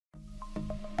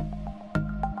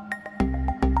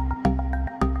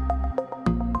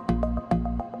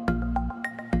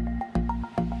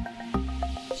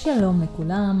שלום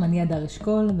לכולם, אני אדר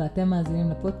אשכול ואתם מאזינים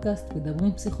לפודקאסט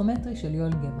מדברים פסיכומטרי של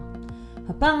יואל גבע.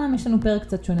 הפעם יש לנו פרק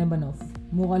קצת שונה בנוף.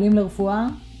 מורעלים לרפואה,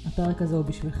 הפרק הזה הוא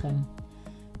בשבילכם.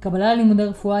 קבלה ללימודי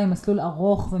רפואה היא מסלול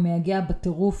ארוך ומייגע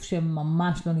בטירוף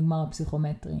שממש לא נגמר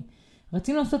הפסיכומטרי.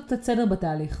 רצינו לעשות קצת סדר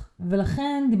בתהליך,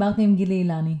 ולכן דיברתי עם גילי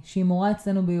אילני, שהיא מורה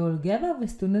אצלנו ביואל גבע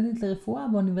וסטודנטית לרפואה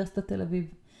באוניברסיטת תל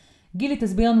אביב. גילי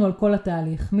תסביר לנו על כל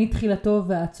התהליך, מתחילתו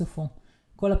ועד סופו.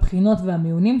 כל הבחינות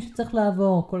והמיונים שצריך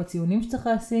לעבור, כל הציונים שצריך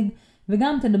להשיג,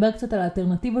 וגם תדבר קצת על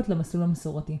האלטרנטיבות למסלול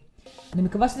המסורתי. אני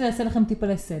מקווה שזה יעשה לכם טיפה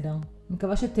לסדר,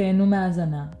 מקווה שתהנו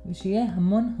מהאזנה, ושיהיה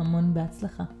המון המון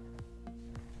בהצלחה.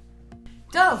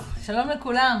 טוב, שלום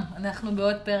לכולם, אנחנו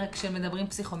בעוד פרק של מדברים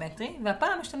פסיכומטרי,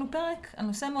 והפעם יש לנו פרק על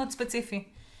נושא מאוד ספציפי,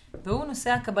 והוא נושא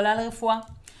הקבלה לרפואה.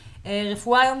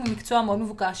 רפואה היום הוא מקצוע מאוד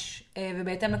מבוקש,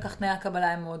 ובהתאם לכך תנאי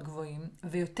הקבלה הם מאוד גבוהים,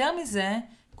 ויותר מזה,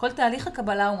 כל תהליך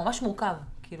הקבלה הוא ממש מורכב,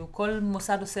 כאילו כל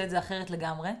מוסד עושה את זה אחרת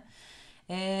לגמרי,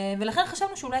 ולכן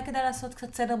חשבנו שאולי כדאי לעשות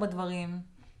קצת סדר בדברים,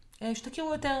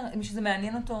 שתכירו יותר מי שזה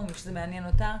מעניין אותו, מי שזה מעניין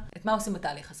אותה, את מה עושים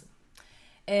בתהליך הזה.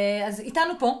 אז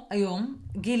איתנו פה היום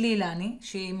גילי אילני,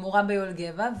 שהיא מורה ביואל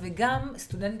גבע, וגם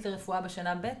סטודנטית לרפואה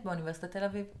בשנה ב' באוניברסיטת תל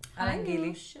אביב. היי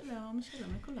גילי. שלום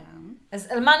לכולם. אז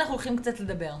על מה אנחנו הולכים קצת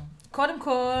לדבר? קודם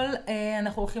כל,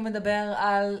 אנחנו הולכים לדבר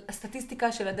על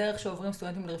הסטטיסטיקה של הדרך שעוברים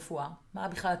סטודנטים לרפואה. מה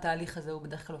בכלל התהליך הזה? הוא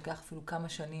בדרך כלל לוקח אפילו כמה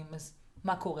שנים, אז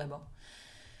מה קורה בו?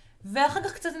 ואחר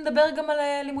כך קצת נדבר גם על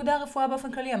לימודי הרפואה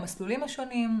באופן כללי, המסלולים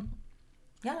השונים.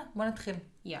 יאללה, בוא נתחיל.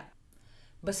 יאללה.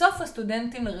 בסוף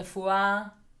הסטודנטים לרפואה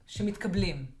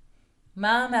שמתקבלים,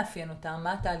 מה מאפיין אותם?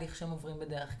 מה התהליך שהם עוברים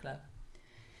בדרך כלל?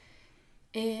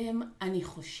 אני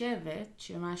חושבת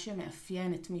שמה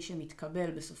שמאפיין את מי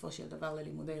שמתקבל בסופו של דבר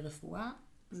ללימודי רפואה,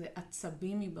 זה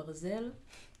עצבים מברזל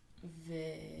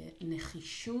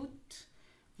ונחישות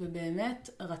ובאמת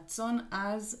רצון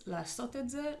עז לעשות את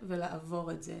זה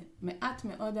ולעבור את זה. מעט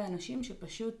מאוד האנשים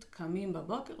שפשוט קמים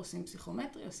בבוקר, עושים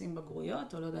פסיכומטרי, עושים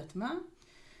בגרויות או לא יודעת מה,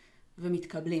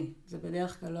 ומתקבלים. זה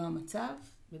בדרך כלל לא המצב,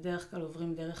 בדרך כלל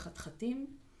עוברים דרך חתחתים,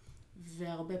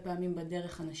 והרבה פעמים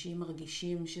בדרך אנשים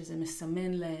מרגישים שזה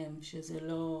מסמן להם,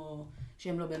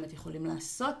 שהם לא באמת יכולים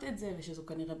לעשות את זה, ושזו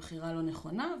כנראה בחירה לא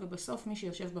נכונה, ובסוף מי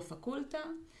שיושב בפקולטה,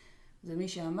 זה מי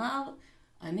שאמר,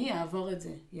 אני אעבור את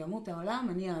זה, ימות העולם,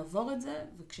 אני אעבור את זה,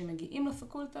 וכשמגיעים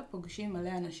לפקולטה פוגשים מלא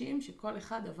אנשים שכל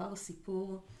אחד עבר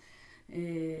סיפור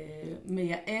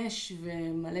מייאש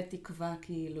ומלא תקווה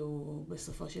כאילו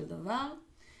בסופו של דבר.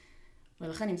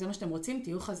 ולכן אם זה מה שאתם רוצים,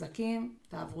 תהיו חזקים,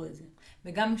 תעברו את זה.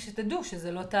 וגם שתדעו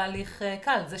שזה לא תהליך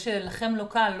קל. זה שלכם לא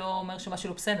קל לא אומר שמשהו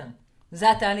לא בסדר.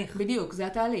 זה התהליך. בדיוק, זה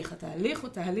התהליך. התהליך הוא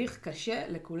תהליך קשה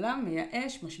לכולם,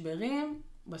 מייאש, משברים,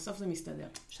 בסוף זה מסתדר.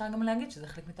 אפשר גם להגיד שזה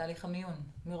חלק מתהליך המיון.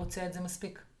 מי רוצה את זה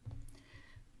מספיק?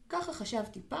 ככה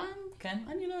חשבתי פעם. כן?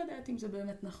 אני לא יודעת אם זה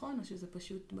באמת נכון או שזה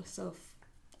פשוט בסוף.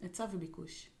 היצע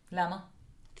וביקוש. למה?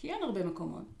 כי אין הרבה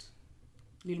מקומות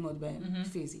ללמוד בהם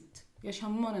פיזית. יש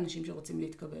המון אנשים שרוצים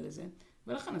להתקבל לזה,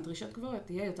 ולכן הדרישות גבוהות,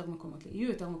 יהיו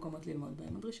יותר מקומות ללמוד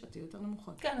בהם, הדרישות יהיו יותר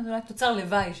נמוכות. כן, אז אולי תוצר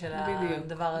לוואי של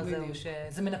הדבר הזה, הוא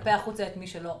שזה מנפה החוצה את מי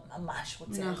שלא ממש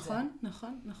רוצה את זה.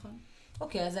 נכון.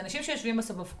 אוקיי, אז אנשים שיושבים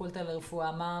בסוף בפקולטה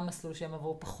לרפואה, מה המסלול שהם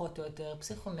עברו פחות או יותר?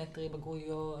 פסיכומטרי,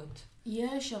 בגרויות?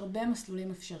 יש הרבה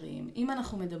מסלולים אפשריים. אם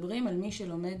אנחנו מדברים על מי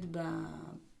שלומד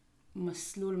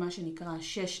מסלול מה שנקרא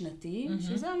 6-שנתי,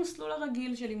 שזה המסלול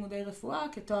הרגיל של לימודי רפואה,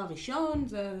 כתואר ראשון,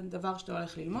 זה דבר שאתה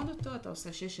הולך ללמוד אותו, אתה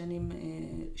עושה 6 שנים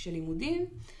של לימודים,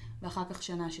 ואחר כך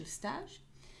שנה של סטאז',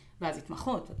 ואז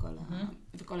התמחות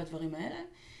וכל הדברים האלה.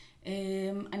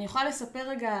 אני יכולה לספר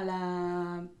רגע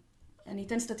אני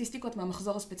אתן סטטיסטיקות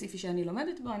מהמחזור הספציפי שאני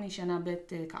לומדת בו, אני שנה ב'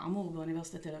 כאמור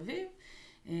באוניברסיטת תל אביב.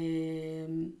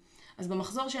 אז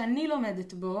במחזור שאני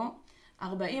לומדת בו, 40%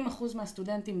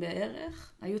 מהסטודנטים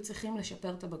בערך היו צריכים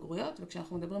לשפר את הבגרויות,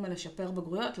 וכשאנחנו מדברים על לשפר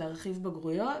בגרויות, להרחיב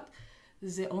בגרויות,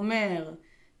 זה אומר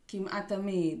כמעט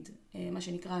תמיד מה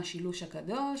שנקרא השילוש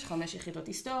הקדוש, 5 יחידות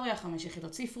היסטוריה, 5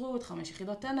 יחידות ספרות, 5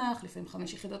 יחידות תנ"ך, לפעמים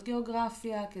 5 יחידות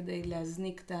גיאוגרפיה, כדי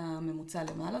להזניק את הממוצע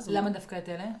למעלה. למה דווקא את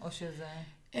אלה? או שזה...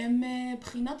 הם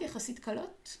בחינות יחסית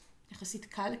קלות. יחסית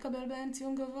קל לקבל בהן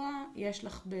ציון גבוה, יש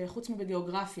לך, חוץ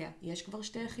מבגיאוגרפיה, יש כבר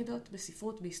 2 יחידות,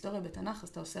 בספרות, בהיסטוריה, בתנ"ך, אז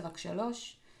אתה עושה רק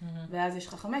 3, ואז יש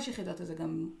לך 5 יחידות, אז זה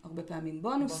גם הרבה פעמים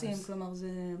בונוסים, כלומר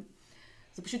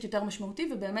זה פשוט יותר משמעותי,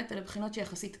 ובאמת אלה בחינות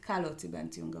שיחסית קל להוציא בהן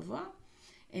ציון גבוה.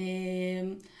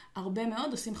 הרבה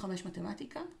מאוד עושים 5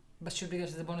 מתמטיקה. פשוט בגלל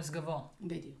שזה בונוס גבוה.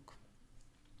 בדיוק.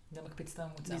 זה מקפיץ את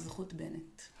הממוצע. בזכות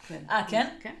בנט.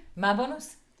 כן? כן. מה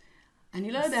הבונוס?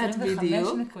 אני לא יודעת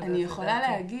בדיוק, אני יכולה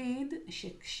להגיד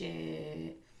שכשאני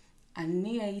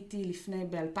הייתי לפני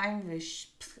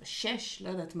ב-2006, לא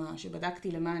יודעת מה,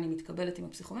 שבדקתי למה אני מתקבלת עם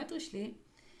הפסיכומטרי שלי,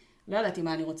 לא ידעתי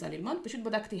מה אני רוצה ללמוד, פשוט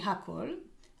בדקתי הכל.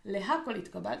 להכל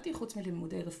התקבלתי, חוץ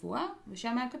מלימודי רפואה,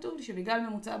 ושם היה כתוב לי שבגלל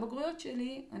ממוצע הבגרויות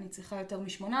שלי, אני צריכה יותר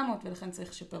מ-800, ולכן צריך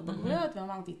לשפר בגרויות,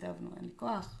 ואמרתי, טוב, אין לי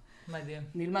כוח. מדהים.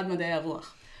 נלמד מדעי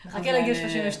הרוח. נחכה לגיל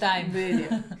 32.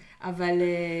 בדיוק. אבל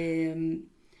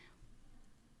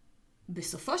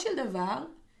בסופו של דבר,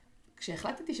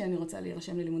 כשהחלטתי שאני רוצה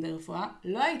להירשם ללימודי רפואה,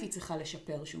 לא הייתי צריכה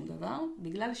לשפר שום דבר,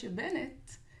 בגלל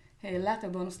שבנט העלה את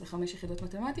הבונוס ל5 יחידות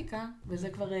מתמטיקה, וזה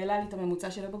כבר העלה לי את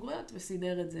הממוצע של הבגרויות,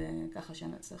 וסידר את זה ככה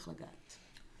שאני צריך לגעת.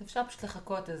 אפשר פשוט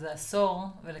לחכות איזה עשור,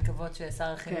 ולקוות ששר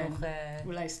החינוך... כן,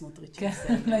 אולי סמוטריץ'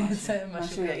 יעשה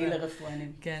משהו יעיל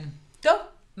לרפואנים. כן. טוב,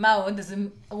 מה עוד? אז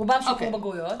רובם שיפור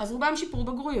בגרויות. אז רובם שיפור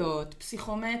בגרויות,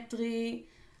 פסיכומטרי,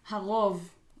 הרוב,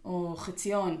 או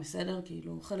חציון, בסדר?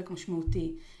 כאילו, חלק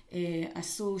משמעותי.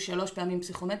 עשו 3 פעמים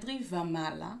פסיכומטרי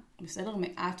ומעלה, בסדר?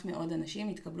 מעט מאוד אנשים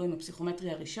התקבלו עם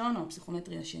הפסיכומטרי הראשון או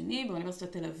הפסיכומטרי השני.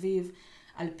 באוניברסיטת תל אביב,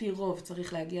 על פי רוב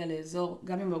צריך להגיע לאזור,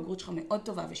 גם אם הבגרות שלך מאוד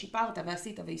טובה ושיפרת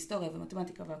ועשית והיסטוריה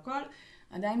ומתמטיקה והכל,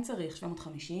 עדיין צריך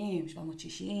 750,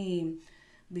 760,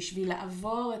 בשביל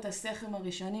לעבור את הסכם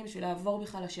הראשונים, בשביל לעבור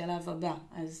בכלל לשלב הבא.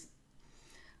 אז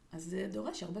זה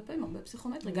דורש הרבה פעמים, הרבה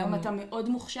פסיכומטרי. גם אם אתה מאוד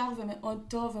מוכשר ומאוד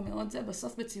טוב ומאוד זה,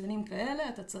 בסוף בציונים כאלה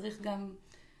אתה צריך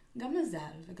גם מזל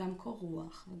וגם קור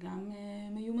רוח וגם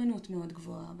מיומנות מאוד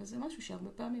גבוהה, וזה משהו שהרבה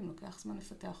פעמים לוקח זמן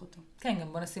לפתח אותו. כן,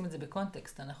 גם בוא נשים את זה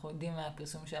בקונטקסט. אנחנו יודעים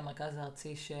מהפרסום של המרכז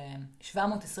הארצי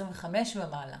ש725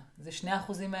 ומעלה, זה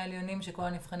 2% מהעליונים שכל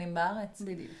הנבחנים בארץ.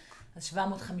 בדיוק. אז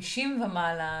 750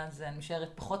 ומעלה, זה נשארת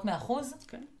פחות מאחוז,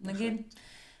 כן, נגיד.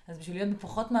 אז בשביל להיות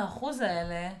בפחות מהאחוז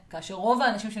האלה, כאשר רוב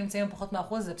האנשים שנמצאים בפחות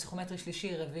מהאחוז, זה פסיכומטרי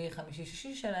שלישי, רביעי, חמישי,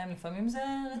 שישי שלהם, לפעמים זה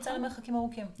ריצה למרחקים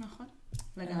ארוכים. נכון.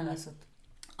 אין מה לעשות.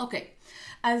 אוקיי,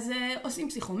 אז עושים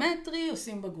פסיכומטרי,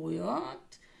 עושים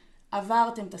בגרויות,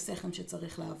 עברתם את הסכם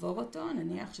שצריך לעבור אותו,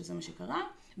 נניח שזה מה שקרה,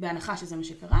 בהנחה שזה מה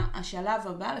שקרה. השלב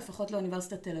הבא, לפחות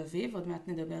לאוניברסיטת תל אביב, עוד מעט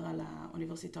נדבר על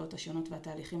האוניברסיטאות השונות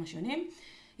והתהליכים השונים,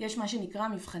 יש מה שנקרא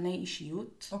מבחני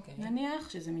אישיות, נניח,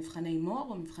 שזה מבחני מור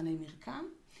או מבחני מרקם.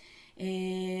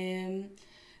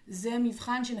 זה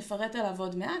מבחן שנפרט עליו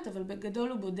עוד מעט, אבל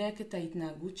בגדול הוא בודק את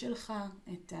ההתנהגות שלך,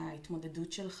 את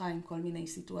ההתמודדות שלך עם כל מיני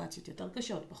סיטואציות יותר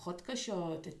קשות, פחות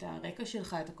קשות, את הרקע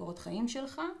שלך, את הקורות חיים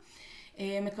שלך.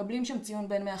 מקבלים שם ציון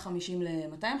בין 150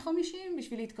 ל-250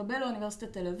 בשביל להתקבל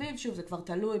לאוניברסיטת תל אביב. שוב, זה כבר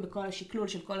תלוי בכל השקלול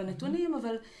של כל הנתונים,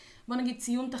 אבל בוא נגיד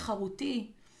ציון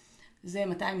תחרותי, זה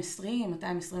 220,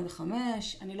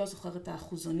 225, אני לא זוכרת את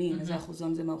האחוזונים, איזה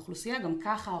אחוזון זה מהאוכלוסייה, גם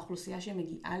ככה האוכלוסייה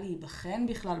שמגיעה להיבחן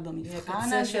בכלל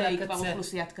במבחן הזה, היא כבר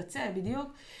אוכלוסיית קצה, בדיוק.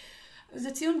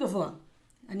 זה ציון גבוה.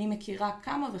 אני מכירה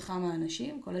כמה וכמה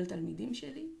אנשים, כולל תלמידים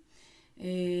שלי,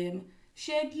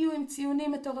 שהגיעו עם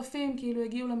ציונים מטורפים, כאילו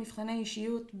הגיעו למבחני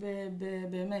אישיות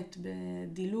באמת,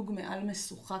 בדילוג מעל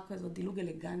משוכה כזו, דילוג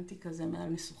אלגנטי כזה מעל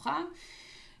משוכה,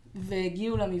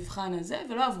 והגיעו למבחן הזה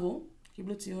ולא עברו.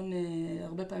 קיבלו ציון,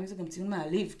 הרבה פעמים זה גם ציון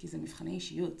מעליב, כי זה מבחני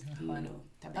אישיות. נכון.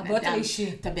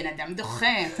 אתה בן אדם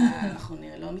דוחה, אנחנו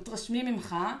לא מתרשמים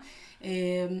ממך.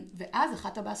 ואז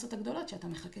אחת הבאסות הגדולות שאתה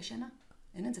מחכה שנה.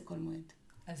 אין את זה כל מועד.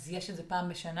 אז יש את זה פעם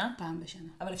בשנה? פעם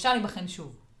בשנה. אבל אפשר להיבחן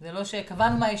שוב. זה לא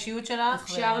שקבענו מה האישיות שלך.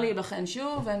 אפשר להיבחן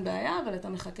שוב, אין בעיה, אבל אתה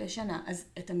מחכה שנה. אז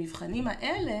את המבחנים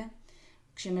האלה,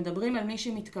 כשמדברים על מי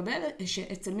שמתקבל,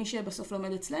 אצל מי שבסוף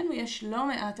לומד אצלנו, יש לא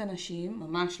מעט אנשים,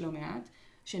 ממש לא מעט,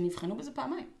 שנבחנו בזה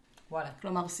פעמיים. וואלה.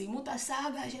 כלומר, סיימו את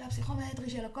הסאגה של הפסיכומטרי,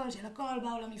 של הכל,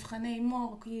 באו למבחני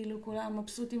מור, כאילו כולם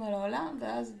מבסוטים על העולם,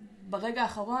 ואז ברגע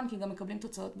האחרון, כי גם מקבלים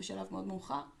תוצאות בשלב מאוד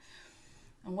מאוחר,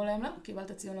 אמרו להם, לא,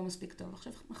 קיבלת ציון לא מספיק טוב,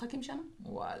 עכשיו מחכים שנה.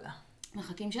 וואלה.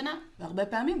 מחכים שנה, והרבה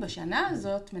פעמים בשנה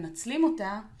הזאת מנצלים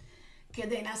אותה,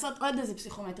 כדי לעשות עוד איזה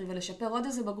פסיכומטרי, ולשפר עוד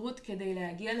איזה בגרות, כדי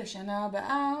להגיע לשנה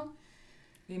הבאה,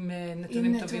 עם נתונים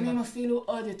טובים. עם נתונים אפילו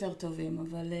עוד יותר טובים,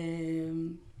 אבל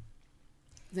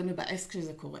זה מבאס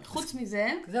כשזה קורה. חוץ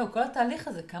מזה... זהו, כל התהליך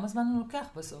הזה, כמה זמן הוא לוקח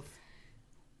בסוף?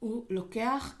 הוא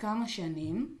לוקח כמה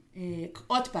שנים.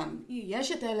 עוד פעם,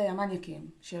 יש את אלה המניאקים,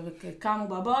 שקמו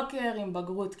בבוקר עם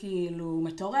בגרות כאילו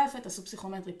מטורפת, עשו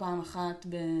פסיכומטרי פעם אחת,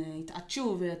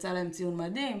 התעטשו ויצא להם ציון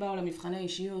מדהים, באו למבחני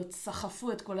אישיות,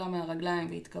 סחפו את כולם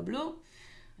מהרגליים והתקבלו.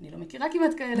 אני לא מכירה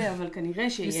כמעט כאלה, אבל כנראה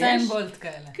שיש. יוסיין בולט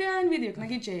כאלה. כן, בדיוק,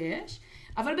 נגיד שיש.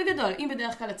 אבל בגדול, אם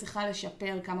בדרך כלל את צריכה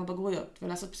לשפר כמה בגרויות,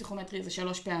 ולעשות פסיכומטרי איזה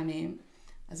 3 פעמים,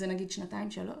 אז זה נגיד 2-3,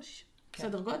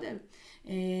 בסדר גודל.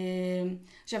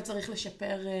 עכשיו צריך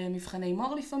לשפר מבחני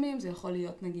מור לפעמים, זה יכול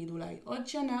להיות נגיד אולי עוד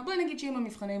שנה, בואי נגיד שאם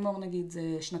המבחני מור נגיד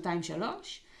זה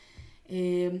 2-3,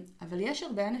 אבל יש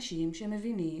הרבה אנשים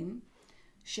שמבינים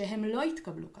שהם לא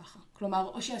יתקבלו ככה.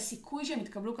 כלומר, או שהסיכוי שהם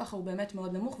יתקבלו ככה הוא באמת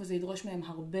מאוד נמוך, וזה ידרוש מהם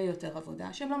הרבה יותר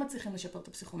עבודה, שהם לא מצליחים לשפר את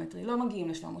הפסיכומטרי, לא מגיעים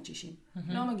ל-760,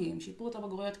 לא מגיעים, שיפרו את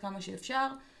הבגרויות כמה שאפשר,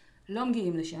 לא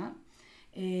מגיעים לשם.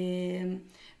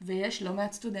 ויש לא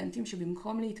מעט סטודנטים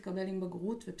שבמקום להתקבל עם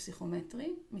בגרות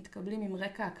ופסיכומטרי, מתקבלים עם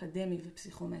רקע אקדמי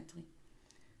ופסיכומטרי.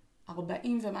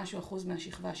 40 ומשהו אחוז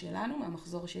מהשכבה שלנו,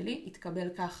 מהמחזור שלי, התקבל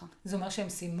ככה. זה אומר שהם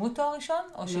סיימו תואר ראשון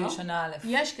או שיש שנה א'?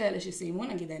 יש כאלה שסיימו,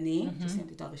 נגיד אני,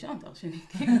 שסיימתי תואר ראשון, תואר שני,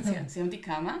 סיימתי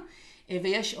כמה,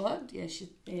 ויש עוד, יש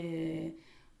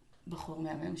בחור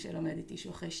מהמם שלומד איתי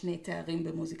שהוא אחרי 2 תארים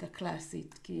במוזיקה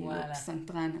קלאסית, כאילו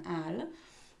פסנתרן על,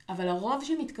 אבל הרוב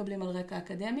שמתקבלים על רקע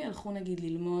אקדמי הלכו נגיד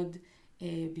ללמוד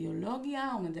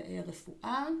ביולוגיה או מדעי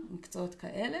רפואה, מקצועות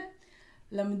כאלה,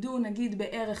 למדו נגיד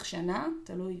בערך שנה,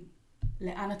 תלוי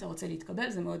לאן אתה רוצה להתקבל,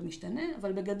 זה מאוד משתנה,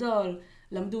 אבל בגדול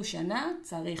למדו שנה,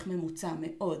 צריך ממוצע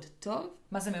מאוד טוב.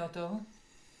 מה זה מאוד טוב?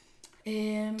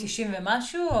 90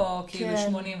 ומשהו או כאילו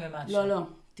 80 ומשהו? לא,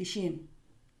 90.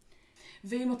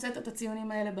 ואם הוצאת את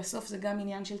הציונים האלה בסוף, זה גם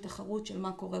עניין של תחרות של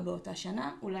מה קורה באותה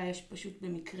שנה. אולי יש פשוט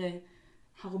במקרה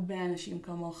הרבה אנשים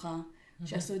כמוך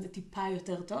שעשו את זה טיפה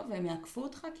יותר טוב, והם יעקפו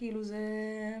אותך, כאילו זה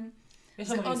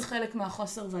עוד חלק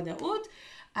מהחוסר ודאות.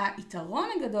 היתרון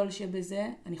הגדול שבזה,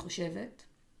 אני חושבת,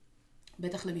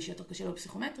 בטח למי שיותר קשה לו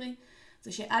בפסיכומטרי,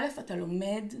 זה שא' אתה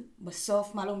לומד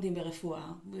בסוף מה לומדים ברפואה.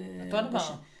 אותו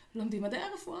דבר. לומדים מדעי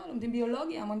הרפואה, לומדים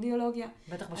ביולוגיה, המון ביולוגיה.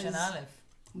 בטח בשנה א'.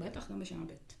 בטח גם בשנה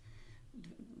ב'.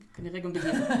 כנראה גם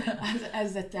בגיל.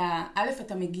 אז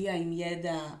אתה מגיע עם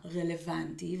ידע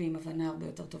רלוונטי ועם הבנה הרבה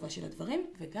יותר טובה של הדברים,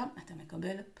 וגם אתה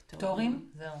מקבל פטורים.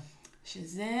 זהו.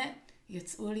 שזה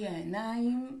יצאו לי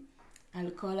העיניים על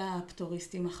כל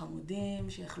הפטוריסטים החמודים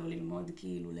שיכלו ללמוד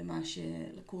כאילו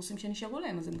לקורסים שנשארו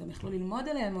להם, אז הם גם יכלו ללמוד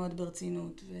עליהם מאוד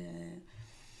ברצינות.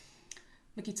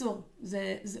 בקיצור,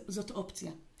 זאת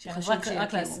אופציה.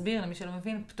 רק להסביר למי שלא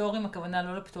מבין, פטורים הכוונה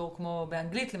לא לפטור כמו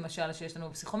באנגלית למשל שיש לנו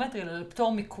בפסיכומטרי, אלא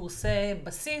לפטור מקורסי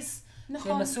בסיס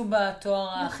שהם עשו בתואר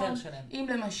האחר שלהם. אם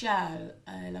למשל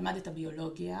למדת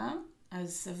ביולוגיה,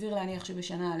 אז סביר להניח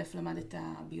שבשנה א' למדת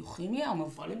ביוכימיה, או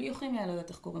מבוא לביוכימיה, לא יודעת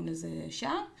איך קוראים לזה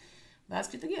שם, ואז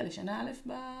כשתגיע לשנה א'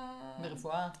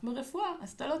 ברפואה,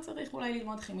 אז אתה לא צריך אולי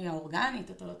ללמוד כימיה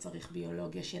אורגנית, אתה לא צריך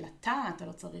ביולוגיה של התא, אתה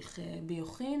לא צריך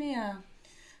ביוכימיה,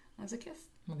 אז זה כיף.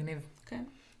 מגניב. כן.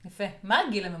 יפה. מה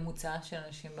הגיל הממוצע של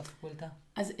אנשים בפקולטה?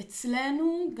 אז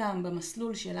אצלנו, גם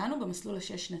במסלול שלנו, במסלול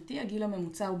השש-שנתי, הגיל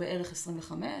הממוצע הוא בערך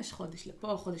 25, חודש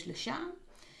לפה, חודש לשם,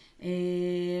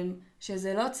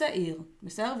 שזה לא צעיר,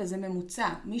 בסדר? וזה ממוצע.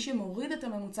 מי שמוריד את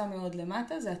הממוצע מאוד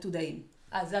למטה זה עתודאים.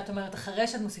 אז זה את אומרת, אחרי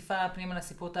שאת מוסיפה פנימה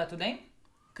לסיפור את העתודאים?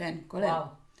 כן, כולל. וואו.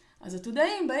 אז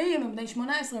עתודאים באים, הם בני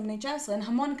 18, הם בני 19, אין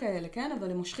המון כאלה, כן?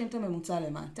 אבל הם מושכים את הממוצע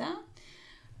למטה.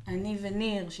 אני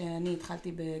וניר, שאני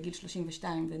התחלתי בגיל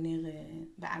 32, וניר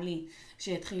בעלי,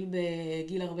 שהתחיל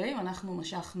בגיל 40, אנחנו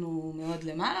משכנו מאוד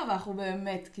למעלה, ואנחנו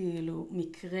באמת כאילו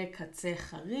מקרה קצה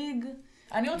חריג.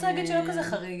 אני רוצה להגיד שלא כזה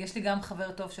חריג, יש לי גם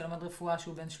חבר טוב שלמד רפואה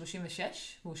שהוא בן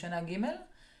 36, והוא שנה ג'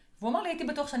 והוא אמר לי, הייתי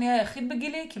בטוח שאני היחיד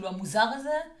בגילי, כאילו המוזר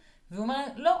הזה, והוא אומר,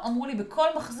 לא, אמרו לי, בכל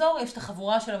מחזור יש את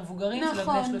החבורה של המבוגרים של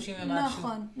בני 30 ומשהו.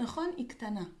 נכון, היא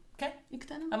קטנה. כן? היא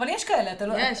קטנה. אבל יש כאלה, אתה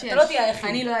לא תהיה היחיד.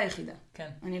 אני לא היחידה. כן.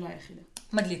 אני לא היחידה.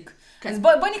 מדליק. אז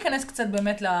בואי ניכנס קצת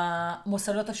באמת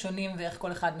למוסדות השונים ואיך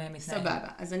כל אחד מהם מתנהל. סבבה.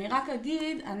 אז אני רק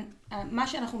אגיד, מה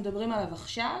שאנחנו מדברים עליו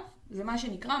עכשיו, זה מה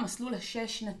שנקרא המסלול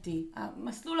השש-שנתי.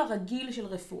 המסלול הרגיל של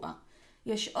רפואה.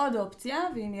 יש עוד אופציה,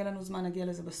 ואם יהיה לנו זמן נגיע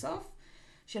לזה בסוף,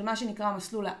 של מה שנקרא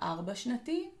המסלול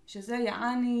הארבע-שנתי, שזה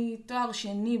יעני תואר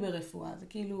שני ברפואה. זה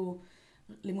כאילו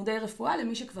לימודי רפואה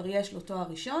למי שכבר יש לו תואר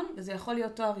ראשון, וזה יכול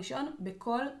להיות תואר ראשון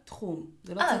בכל תחום.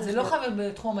 זה לא חייב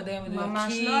בתחום המדעי המדויקים.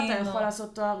 ממש לא, אתה יכול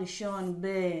לעשות תואר ראשון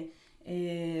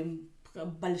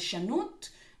בבלשנות,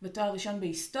 ותואר ראשון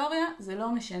בהיסטוריה, זה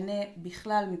לא משנה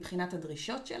בכלל מבחינת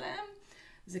הדרישות שלהם.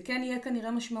 זה כן יהיה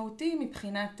כנראה משמעותי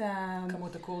מבחינת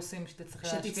כמות הקורסים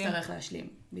שתצטרך להשלים,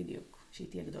 בדיוק, שהיא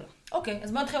תהיה גדולה. אוקיי,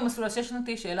 אז בוא נתחיל במסלול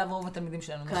השש-שנתי, שאליו רוב התלמידים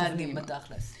שלנו מכוונים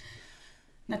בתכלס.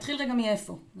 נתחיל רגע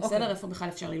מאיפה. בסדר, איפה בכלל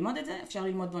אפשר ללמוד את זה? אפשר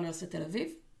ללמוד באוניברסיטת תל אביב,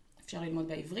 אפשר ללמוד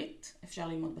בעברית, אפשר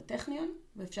ללמוד בטכניון,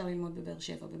 ואפשר ללמוד בבאר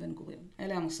שבע, בבן גוריון.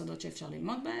 אלה המוסדות שאפשר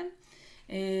ללמוד בהם.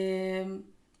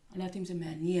 אני לא יודעת אם זה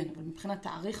מעניין, אבל מבחינת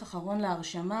תאריך אחרון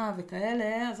להרשמה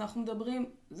וכאלה, אז אנחנו מדברים,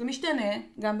 זה משתנה,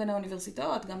 גם בין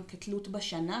האוניברסיטאות, גם כתלות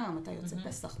בשנה, מתי יוצא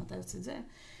פסח, מתי יוצא זה.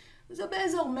 זה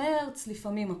באזור מרץ,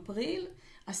 לפעמים אפריל.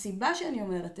 הסיבה שאני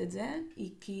אומרת את זה,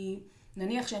 היא כי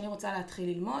נניח שאני רוצה להתחיל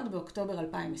ללמוד באוקטובר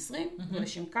 2020,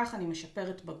 ולשם כך אני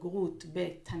משפרת בגרות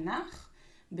בתנ"ך,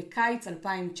 בקיץ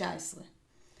 2019.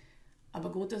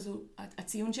 הבגרות הזו,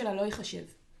 הציון שלה לא ייחשב.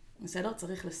 בסדר?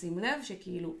 צריך לשים לב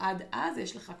שכאילו עד אז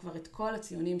יש לך כבר את כל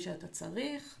הציונים שאתה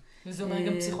צריך. וזה אומר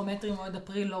גם פסיכומטרי מועד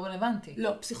אפריל לא רלוונטי.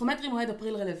 לא, פסיכומטרי מועד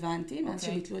אפריל רלוונטי, מאז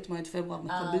שביטלו את מועד פברואר,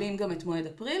 מקבלים גם את מועד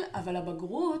אפריל, אבל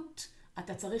הבגרות,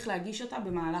 אתה צריך להגיש אותה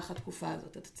במהלך התקופה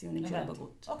הזאת, את הציונים של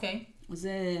הבגרות. אוקיי.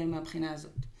 זה מהבחינה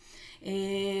הזאת.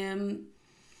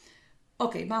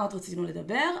 אוקיי, מה עוד רצינו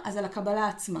לדבר? אז על הקבלה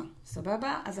עצמה,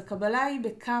 סבבה? אז הקבלה היא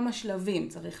בכמה שלבים,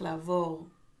 צריך לעבור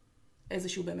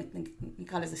איזשהו באמת,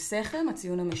 נקרא לזה סכם,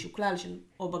 הציון המשוקלל של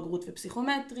או בגרות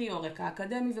ופסיכומטרי, או רקע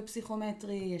אקדמי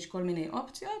ופסיכומטרי, יש כל מיני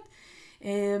אופציות.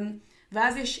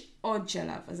 ואז יש עוד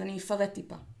שלב, אז אני אפרט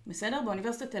טיפה, בסדר?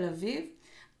 באוניברסיטת תל אביב,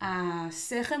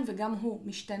 הסכם וגם הוא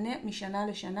משתנה משנה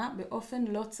לשנה באופן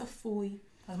לא צפוי.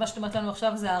 אז מה שאת אומרת לנו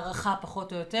עכשיו זה הערכה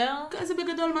פחות או יותר? זה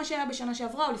בגדול מה שהיה בשנה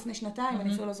שעברה או לפני שנתיים,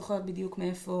 אני אפילו לא זוכרת בדיוק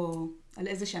מאיפה, על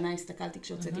איזה שנה הסתכלתי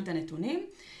כשהוצאתי את הנתונים.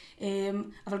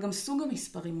 אבל גם סוג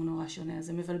המספרים הוא נורא שונה, אז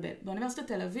זה מבלבל. באוניברסיטת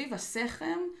תל אביב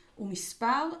הסכם הוא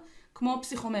מספר כמו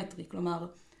פסיכומטרי, כלומר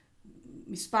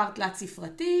מספר תלת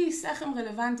ספרתי, סכם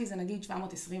רלוונטי זה נגיד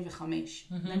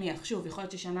 725, נניח, שוב, יכול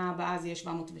להיות ששנה הבאה זה יהיה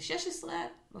 716,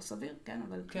 לא סביר, כן,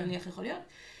 אבל נניח יכול להיות.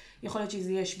 יכול להיות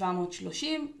שזה יהיה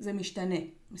 730, זה משתנה.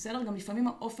 בסדר? גם לפעמים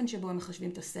האופן שבו הם מחשבים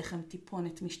את הסכם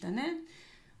טיפונת משתנה,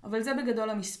 אבל זה בגדול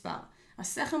המספר.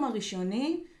 הסכם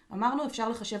הראשוני, אמרנו, אפשר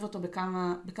לחשב אותו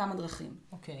בכמה דרכים.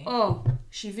 אוקיי. או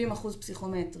 70%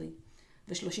 פסיכומטרי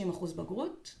ו-30%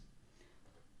 בגרות,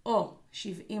 או 70%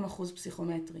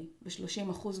 פסיכומטרי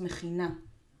ו-30% מכינה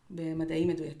במדעים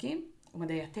מדויקים, או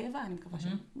מדעי הטבע, אני מקווה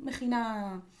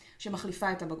מכינה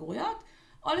שמחליפה את הבגרויות,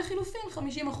 או לחילופין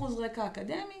 50% רקע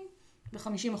אקדמי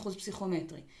ו-50%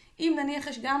 פסיכומטרי. אם נניח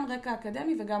יש גם רקע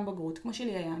אקדמי וגם בגרות, כמו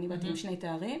שלי היה, אני באתי עם 2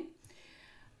 תארים,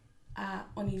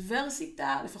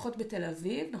 האוניברסיטה, לפחות בתל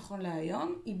אביב, נכון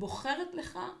להיום, היא בוחרת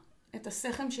לך את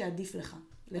הסכם שעדיף לך.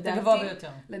 את הגבוה ביותר.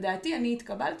 לדעתי, אני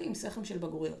התקבלתי עם סכם של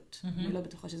בגרויות. אני לא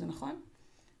בטוחה שזה נכון,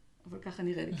 אבל ככה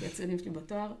נראה לי, כי הציונים שלי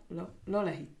בתואר לא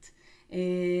להיט.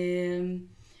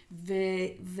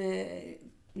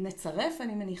 ונצרף,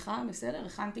 אני מניחה, בסדר?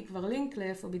 הכנתי כבר לינק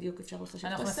לאיפה בדיוק אפשר לחשב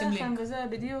את הסכם, וזה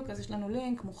בדיוק, אז יש לנו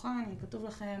לינק מוכן, כתוב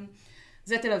לכם.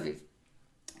 זה תל אביב.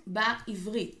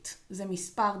 בעברית זה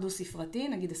מספר דו-ספרתי,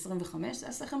 נגיד 25, זה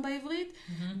הסכם בעברית,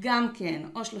 גם כן,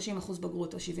 או 30%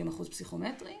 בגרות או 70%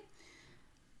 פסיכומטרי,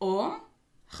 או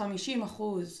 50%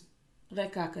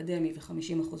 רקע אקדמי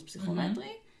ו-50%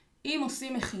 פסיכומטרי. אם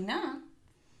עושים מכינה,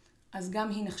 אז גם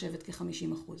היא נחשבת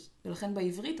כ-50%. ולכן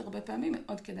בעברית הרבה פעמים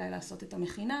מאוד כדאי לעשות את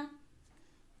המכינה,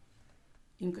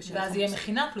 אם קשה. ואז יהיה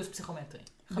מכינה פלוס פסיכומטרי.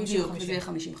 בדיוק, וזה יהיה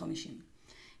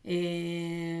 50-50.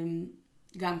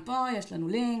 גם פה יש לנו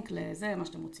לינק לזה, מה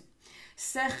שאתם רוצים.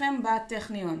 סכם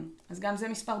בטכניון. אז גם זה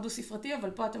מספר דו-ספרתי,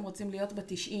 אבל פה אתם רוצים להיות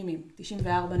ב-90,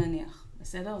 94 נניח.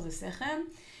 בסדר? זה סכם.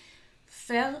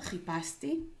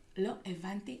 חיפשתי. לא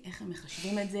הבנתי איך הם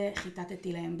מחשבים את זה,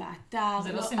 חיטטתי להם באתר.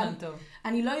 זה לא סימן טוב.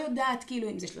 אני לא יודעת, כאילו,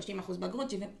 אם זה 30% בגרות,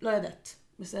 70, לא יודעת.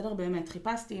 בסדר? באמת,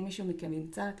 חיפשתי, אם מישהו מכם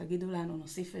ימצא, תגידו לנו,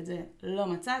 נוסיף את זה. לא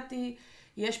מצאתי.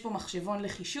 יש פה מחשבון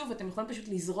לחישוב, אתם יכולים פשוט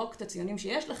לזרוק את הציונים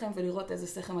שיש לכם ולראות איזה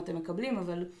סכם אתם מקבלים,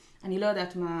 אבל אני לא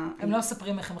יודעת מה... הם לא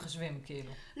מספרים איך הם מחשבים,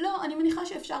 כאילו. לא, אני מניחה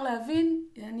שאפשר להבין,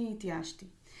 אני התייאשתי.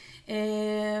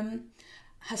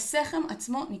 הסכם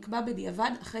עצמו נקבע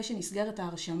בדיעבד אחרי שנסגרת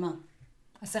ההרשמה.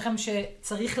 הסכם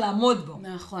שצריך לעמוד בו.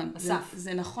 נכון. הסף.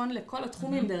 זה נכון לכל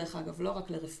התחומים דרך אגב, לא רק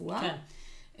לרפואה. כן.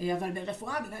 אבל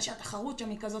ברפואה, בגלל שהתחרות שם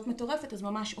היא כזאת מטורפת, אז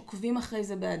ממש עוקבים אחרי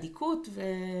זה בעדיקות,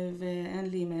 ואין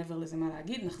לי מעבר לזה מה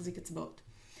להגיד, נחזיק אצבעות.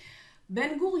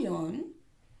 בן גוריון,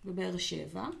 בבאר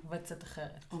שבע, עובד קצת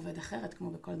אחרת. עובד אחרת,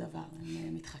 כמו בכל דבר,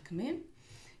 הם מתחכמים,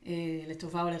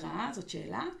 לטובה או לרעה, זאת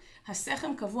שאלה.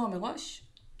 הסכם קבוע מראש,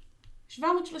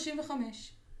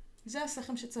 735. זה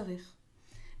הסכם שצריך.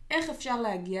 איך אפשר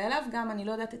להגיע אליו? גם אני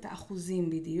לא יודעת את האחוזים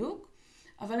בדיוק,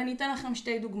 אבל אני אתן לכם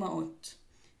 2 דוגמאות.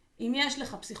 אם יש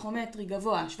לך פסיכומטרי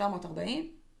גבוה,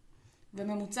 740,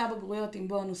 וממוצע בגרויות עם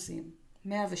בונוסים, 102.5,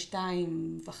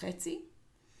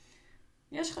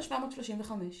 יש לך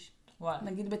 735. וואלה.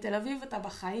 נגיד בתל אביב אתה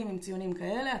בחיים עם ציונים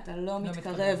כאלה, אתה לא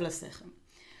מתקרב לסכם.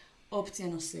 אופציה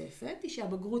נוספת היא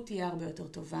שהבגרות תהיה הרבה יותר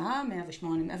טובה,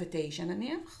 108, 109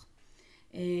 נניח,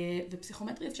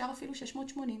 ופסיכומטרי אפשר אפילו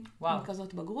 680. וואו. עם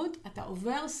כזאת בגרות, אתה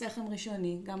עובר סכם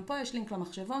ראשוני, גם פה יש לינק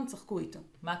למחשבון, צחקו איתו.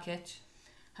 מה הקאץ'?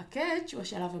 הקאץ' הוא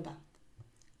השלב הבא.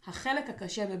 החלק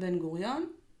הקשה בבן גוריון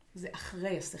זה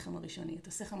אחרי הסכם הראשוני. את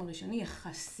הסכם הראשוני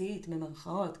יחסית,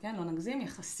 במרכאות, כן? לא נגזים,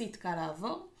 יחסית קל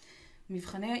לעבור.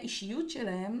 מבחני האישיות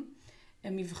שלהם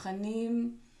הם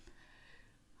מבחנים,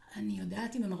 אני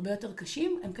יודעת אם הם הרבה יותר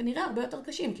קשים, הם כנראה הרבה יותר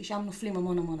קשים, כי שם נופלים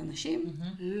המון אנשים.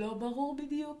 לא ברור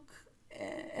בדיוק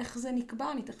איך זה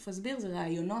נקבע, אני תכף אסביר, זה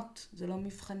רעיונות, זה לא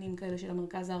מבחנים כאלה של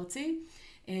המרכז הארצי.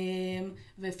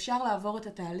 ואפשר לעבור את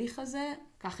התהליך הזה,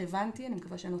 כך הבנתי, אני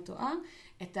מקווה שאני לא טועה,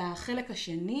 את החלק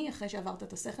השני, אחרי שעברת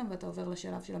את הסכם ואתה עובר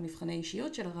לשלב של המבחני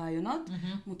אישיות, של הרעיונות,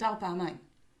 מותר פעמיים.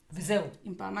 וזהו.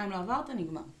 אם פעמיים לא עברת,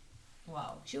 נגמר.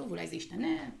 וואו. שוב, אולי זה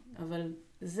ישתנה, אבל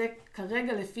זה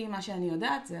כרגע לפי מה שאני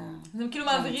יודעת, זה כאילו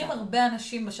מעבירים הרבה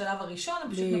אנשים בשלב הראשון,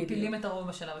 הם פשוט מפילים את הרוב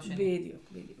בשלב השני.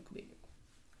 בדיוק.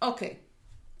 אוקיי.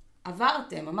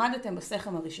 עברתם, עמדתם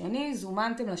בסכם הראשוני,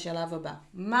 זומנתם לשלב הבא.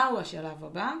 מהו השלב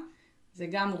הבא? זה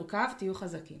גם מורכב, תהיו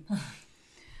חזקים.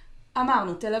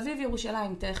 אמרנו, תל אביב,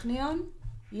 ירושלים, טכניון,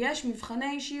 יש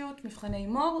מבחני אישיות, מבחני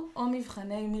מור או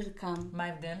מבחני מרקם. מה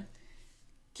ההבדל?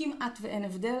 כמעט ואין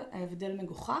הבדל, ההבדל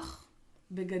מגוחך.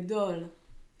 בגדול,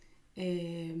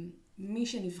 מי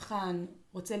שנבחן,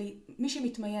 מי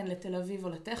שמתמיין לתל אביב או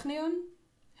לטכניון,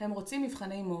 הם רוצים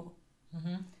מבחני מור.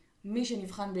 מי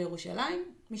שנבחן בירושלים,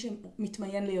 מי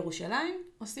שמתמיין לירושלים,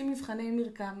 עושים מבחני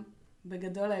מרקם.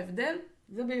 בגדול ההבדל,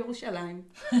 זה בירושלים.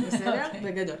 בסדר?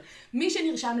 בגדול. מי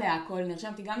שנרשם להכל,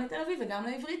 נרשמתי גם לתל אביב וגם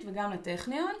לעברית וגם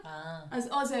לטכניון, אז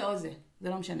או זה או זה. זה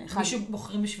לא משנה. מישהו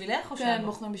בוחרים בשבילך או שם? כן,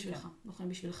 בוחרים בשבילך. בוחרים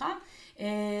בשבילך.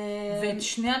 ואת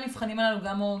שני המבחנים הללו,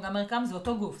 גם מרקם, זה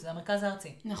אותו גוף, זה המרכז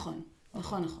הארצי.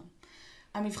 נכון.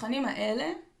 המבחנים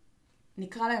האלה,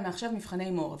 נקרא להם מעכשיו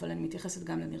מבחני מור, אבל אני מתייחסת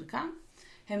גם למרקם.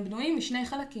 הם בנויים משני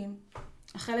חלקים.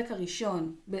 החלק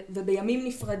הראשון, ובימים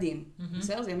נפרדים,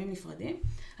 בסדר? זה ימים נפרדים.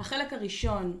 החלק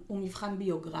הראשון הוא מבחן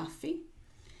ביוגרפי,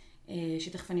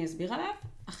 שתכף אני אסביר עליו.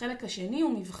 החלק השני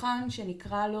הוא מבחן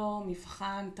שנקרא לו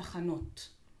מבחן תחנות.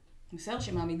 בסדר?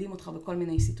 שמעמידים אותך בכל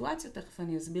מיני סיטואציות, תכף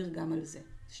אני אסביר גם על זה.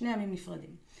 שני ימים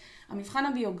נפרדים. המבחן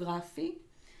הביוגרפי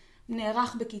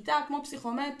נערך בכיתה כמו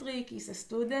פסיכומטרי, כיס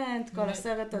הסטודנט, כל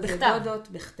הסרט הזה, דודות,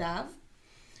 בכתב.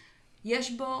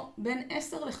 יש בו בין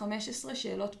 10 ל-15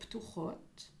 שאלות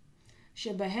פתוחות,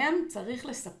 שבהם צריך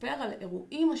לספר על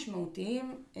אירועים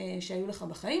משמעותיים שהיו לך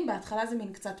בחיים. בהתחלה זה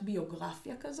מין קצת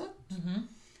ביוגרפיה כזאת.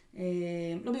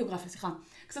 לא ביוגרפיה, סליחה.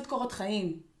 קצת קורות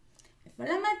חיים. מה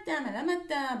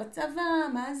למדת, בצבא,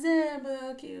 מה זה,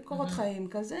 קורות חיים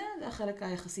כזה. זה החלק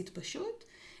היחסית פשוט.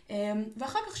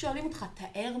 ואחר כך שואלים אותך,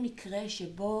 תאר מקרה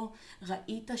שבו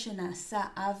ראית שנעשה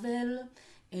עוול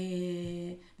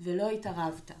ולא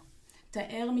התערבת.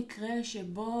 תאר מקרה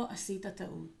שבו עשית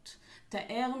טעות.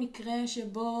 תאר מקרה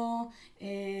שבו,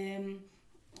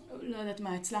 לא יודעת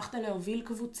מה, הצלחת להוביל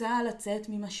קבוצה לצאת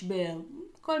ממשבר.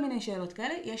 כל מיני שאלות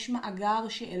כאלה. יש מאגר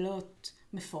שאלות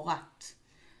מפורט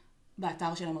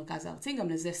באתר של המרכז הארצי, גם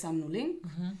לזה שמנו לינק.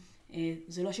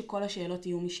 זה לא שכל השאלות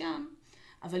יהיו משם,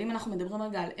 אבל אם אנחנו מדברים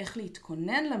רגע על איך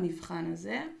להתכונן למבחן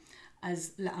הזה,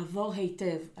 אז לעבור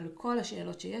היטב על כל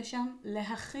השאלות שיש שם,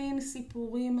 להכין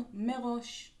סיפורים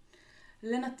מראש,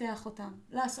 לנתח אותם,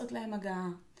 לעשות להם הגעה,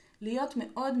 להיות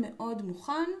מאוד מאוד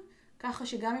מוכן, ככה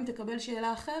שגם אם תקבל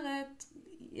שאלה אחרת,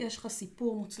 יש לך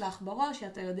סיפור מוצלח בראש,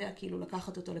 שאתה יודע כאילו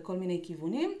לקחת אותו לכל מיני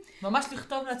כיוונים. ממש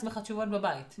לכתוב לעצמך תשובות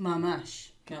בבית.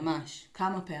 ממש, ממש.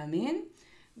 כמה פעמים.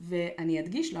 ואני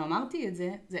אדגיש, לא אמרתי את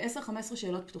זה, זה 10-15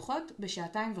 שאלות פתוחות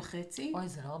בשעתיים וחצי. אוי,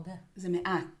 זה לא הרבה. זה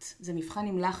מעט. זה מבחן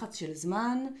עם לחץ של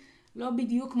זמן, לא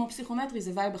בדיוק כמו פסיכומטרי,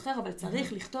 זה וייב אחר, אבל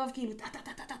צריך לכתוב כאילו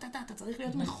אתה צריך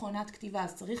להיות מכונת כתיבה,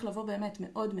 אז צריך לבוא באמת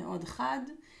מאוד מאוד חד,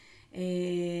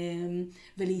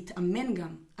 ולהתאמן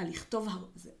גם על לכתוב,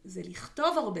 זה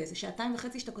לכתוב הרבה, זה שעתיים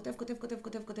וחצי שאתה כותב,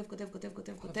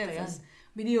 אז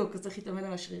בדיוק, אז צריך להתאמן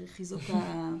על חיזוק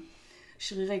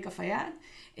שרירי כף היד.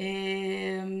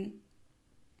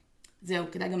 זהו,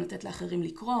 כדאי גם לתת לאחרים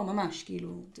לקרוא, ממש,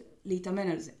 כאילו, להתאמן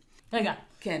על זה. רגע,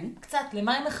 כן. קצת,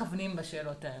 למה הם מכוונים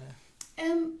בשאלות האלה?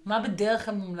 מה בדרך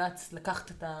כלל מומלץ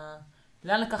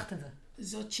לאן לקחת את זה?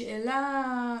 זאת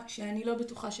שאלה שאני לא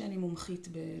בטוחה שאני מומחית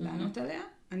בלענות עליה.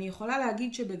 אני יכולה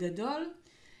להגיד שבגדול,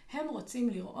 הם רוצים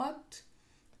לראות,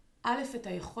 א', את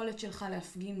היכולת שלך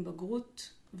להפגין בגרות,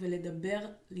 ולדבר,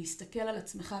 להסתכל על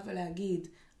עצמך ולהגיד,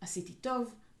 עשיתי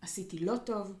טוב, עשיתי לא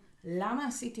טוב, למה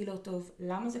עשיתי לא טוב,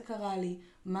 למה זה קרה לי,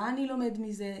 מה אני לומד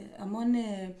מזה, המון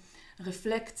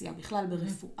רפלקציה. בכלל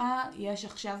ברפואה יש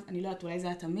עכשיו, אני לא יודעת, אולי זה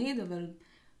היה תמיד, אבל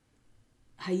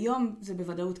היום זה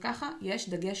בוודאות ככה, יש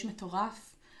דגש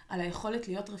מטורף על היכולת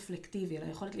להיות רפלקטיבי, על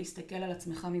היכולת להסתכל על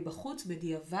עצמך מבחוץ,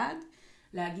 בדיעבד,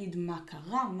 להגיד מה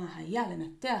קרה, מה היה,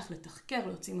 לנתח, לתחקר,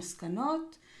 להוציא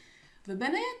מסקנות,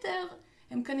 ובין היתר,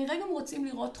 הם כנראה גם רוצים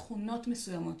לראות תכונות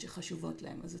מסוימות שחשובות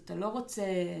להם. אז אתה לא רוצה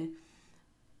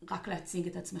רק להציג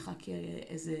את עצמך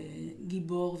כאיזה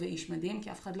גיבור ואיש מדהים,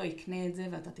 כי אף אחד לא יקנה את זה,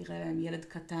 ואתה תראה להם ילד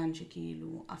קטן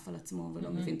שכאילו עף על עצמו ולא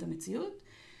מבין את המציאות.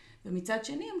 ומצד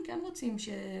שני הם כן רוצים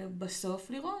שבסוף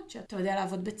לראות שאתה יודע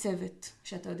לעבוד בצוות,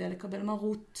 שאתה יודע לקבל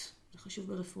מרות, זה חשוב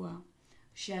ברפואה,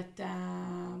 שאתה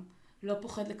לא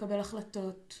פוחד לקבל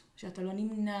החלטות, שאתה לא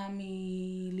נמנע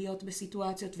מלהיות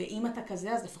בסיטואציות, ואם אתה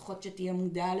כזה, אז לפחות שתהיה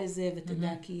מודע לזה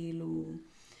ותדע כאילו,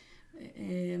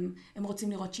 הם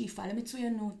רוצים לראות שאיפה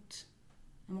למצוינות,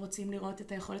 הם רוצים לראות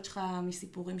את היכולת שלך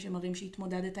מסיפורים שמראים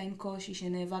שהתמודדת עם קושי,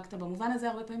 שנאבקת. במובן הזה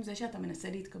הרבה פעמים זה שאתה מנסה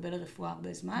להתקבל לרפואה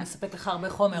הרבה זמן. מספק לך הרבה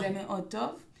חומר. זה מאוד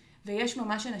טוב. ויש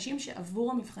ממש אנשים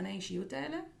שעבור המבחני האישיות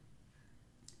האלה,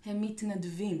 הם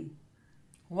מתנדבים.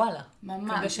 וואלה.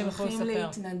 ממש, הולכים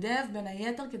להתנדב בין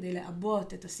היתר כדי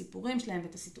לעבות את הסיפורים שלהם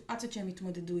ואת הסיטואציות שהם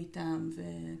התמודדו איתם,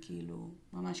 וכאילו,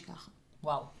 ממש ככה.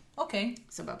 וואו, אוקיי.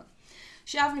 סבבה.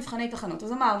 עכשיו מבחני תחנות.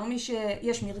 אז אמרנו,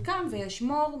 יש מרקם ויש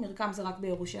מור, מרקם זה רק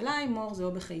בירושלים, מור זה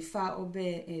או בחיפה או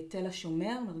בתל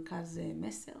השומר, מרכז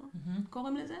מסר,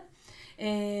 קוראים לזה.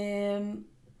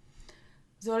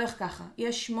 זה הולך ככה,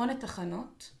 יש 8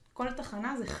 תחנות, כל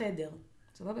תחנה זה חדר.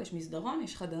 סבבה, יש מסדרון,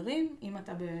 יש חדרים, אם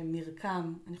אתה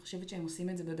במרקם, אני חושבת שהם עושים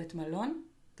את זה בבית מלון,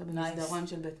 אתה במסדרון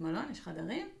של בית מלון, יש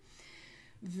חדרים,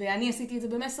 ואני עשיתי את זה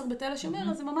במסר בתל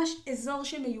השומר, אז זה ממש אזור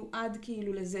שמיועד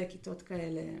כאילו לזה, כיתות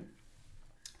כאלה.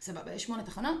 סבבה, יש 8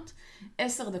 תחנות,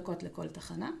 10 דקות לכל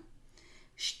תחנה,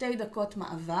 2 דקות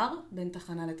מעבר בין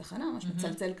תחנה לתחנה, ממש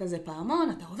מצלצל כזה פעמון,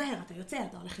 אתה עובר, אתה יוצא,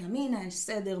 אתה הולך ימינה, יש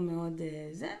סדר מאוד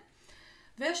זה,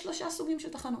 ויש 3 סוגים של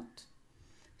תחנות.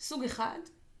 סוג אחד,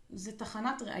 זה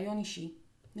תחנת ראיון אישי.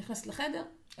 נכנס לחדר.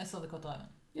 10 דקות ראיון.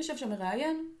 יושב שם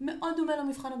מראיין, מאוד דומה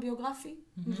למבחן הביוגרפי.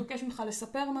 מבקש ממך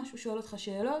לספר משהו, שואל אותך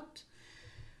שאלות.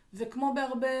 וכמו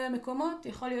בהרבה מקומות,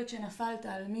 יכול להיות שנפלת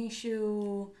על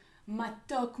מישהו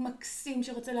מתוק, מקסים,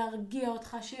 שרוצה להרגיע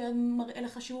אותך, שמראה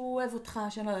לך שהוא אוהב אותך,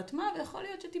 שאני לא יודעת מה, ויכול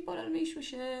להיות שתיפול על מישהו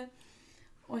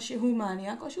או שהוא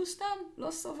מניאק, או שהוא סתם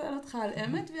לא סובל אותך על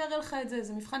אמת, ויראה לך את זה.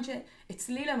 זה מבחן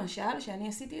שאצלי למשל, שאני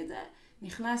עשיתי את זה,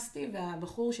 נכנסתי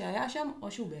והבחור שהיה שם,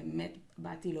 או שהוא באמת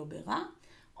באתי לו ברע,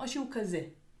 או שהוא כזה.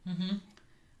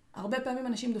 הרבה פעמים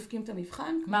אנשים דופקים את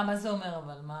המבחן. מה זה אומר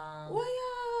אבל? מה... הוא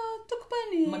היה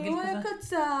תוקפני, הוא היה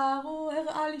קצר, הוא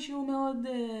הראה לי שהוא מאוד...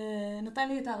 נתן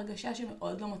לי את ההרגשה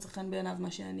שמאוד לא מוצא חן בעיניו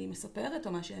מה שאני מספרת,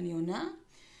 או מה שאני עונה.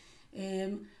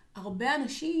 הרבה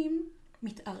אנשים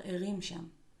מתערערים שם.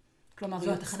 כלומר,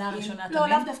 זו התחנה הראשונה תמיד? לא,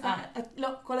 לאו דווקא. לא,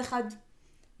 כל אחד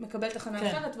מקבל תחנה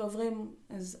אחרת ועוברים,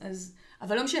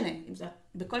 אבל לא משנה,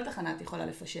 בכל תחנה את יכולה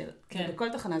לפשל. בכל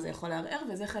תחנה זה יכול לערער,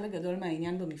 וזה חלק גדול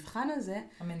מהעניין במבחן הזה,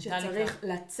 שצריך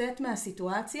לצאת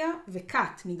מהסיטואציה,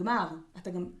 וקאט, נגמר. אתה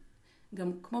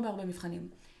גם כמו בהרבה מבחנים.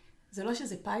 זה לא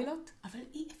שזה פיילוט, אבל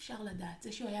אי אפשר לדעת.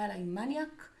 זה שהוא היה עליי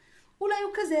מניאק, אולי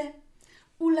הוא כזה,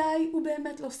 אולי הוא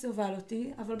באמת לא סבל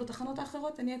אותי, אבל בתחנות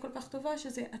האחרות אני אהיה כל כך טובה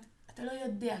שזה, אתה לא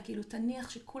יודע, כאילו תניח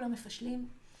שכולם מפשלים,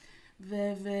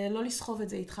 ולא לסחוב את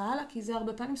זה איתך הלאה, כי זה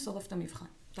הרבה פעמים שורף את המבחן.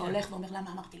 אתה הולך ואומר,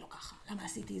 למה אמרתי לו ככה? למה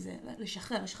עשיתי זה?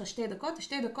 לשחרר, יש לך 2 דקות.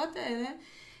 2 דקות האלה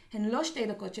הן לא 2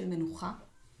 דקות של מנוחה,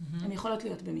 הן יכולות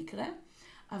להיות במקרה,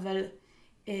 אבל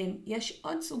יש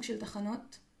עוד סוג של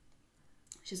תחנות,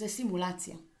 שזה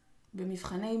סימולציה.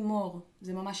 במבחני מור,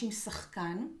 זה ממש עם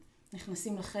שחקן,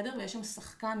 נכנסים לחדר ויש שם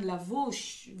שחקן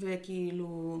לבוש,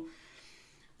 וכאילו,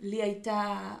 לי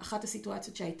הייתה, אחת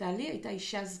הסיטואציות שהייתה לי, הייתה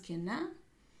אישה זקנה,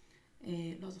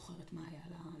 לא זוכרת מה היה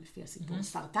לה לפי הסיפור,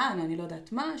 סרטן, אני לא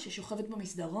יודעת מה, ששוכבת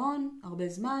במסדרון הרבה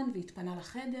זמן והתפנה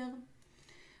לחדר,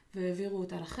 והעבירו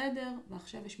אותה לחדר,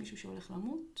 ועכשיו יש מישהו שהולך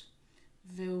למות,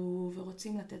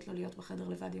 ורוצים לתת לו להיות בחדר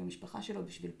לבד עם המשפחה שלו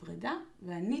בשביל פרידה,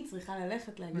 ואני צריכה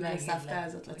ללכת להגיד לסבתא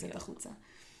הזאת לצאת החוצה.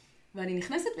 ואני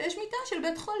נכנסת ויש מיטה של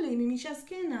בית חולים, עם אישה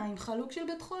זקנה, עם חלוק של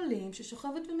בית חולים,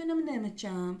 ששוכבת ומנמנמת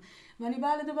שם, ואני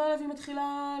באה לדבר עליו, היא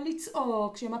מתחילה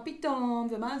לצעוק, שמה פתאום,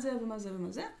 ומה זה ומה זה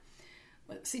ומה זה.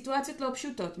 סיטואציות לא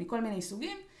פשוטות, מכל מיני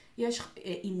סוגים. יש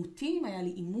עימותים, היה לי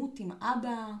עימות עם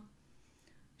אבא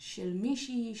של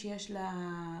מישהי שיש לה,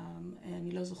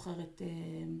 אני לא זוכרת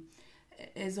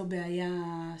איזו בעיה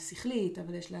שכלית,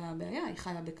 אבל יש לה בעיה, היא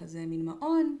חיה בכזה מין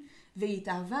מעון, והיא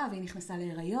התאהבה והיא נכנסה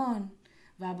להיריון,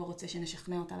 ואבא רוצה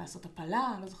שנשכנע אותה לעשות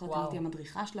הפלה, לא זוכרת אם הייתי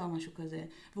המדריכה שלה או משהו כזה,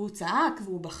 והוא צעק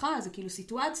והוא בכה, זה כאילו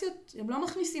סיטואציות, הם לא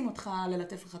מכניסים אותך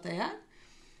ללטף לך את היד.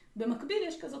 במקביל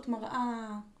יש כזאת מראה,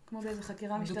 כמו באיזו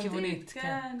חקירה משטרתית. דו-כיוונית,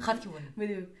 כן. חד-כיוונית.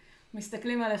 בדיוק.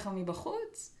 מסתכלים עליך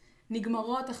מבחוץ,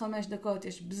 נגמרות 5 דקות,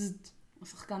 יש בזד,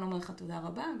 השחקן אומר לך תודה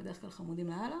רבה, בדרך כלל חמודים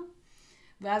להלאה,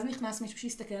 ואז נכנס מישהו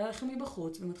שיסתכל עליך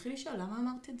מבחוץ, ומתחיל לשאול, למה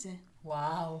אמרת את זה?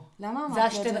 וואו. למה אמרת זה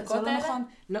את זה? 2 דקות האלה? נכון.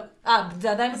 לא.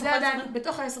 זה עדיין זה עדיין,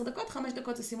 בתוך 10 דקות, 5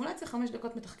 דקות זה סימולציה, 5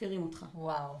 דקות מתחקרים אותך.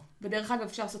 וואו. בדרך אגב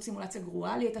אפשר לעשות סימולציה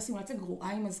גרועה, לי הייתה סימולציה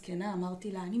גרועה עם הזקנה,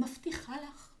 אמרתי לה, אני מבטיחה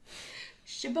לך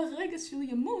שברגע שהוא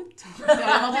ימות,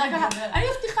 אני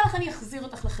מבטיחה לך, אני אחזיר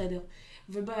אותך לחדר.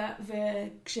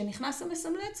 וכשנכנס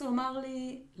המסמלץ, הוא אמר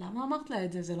לי, למה אמרת לה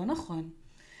את זה? זה לא נכון.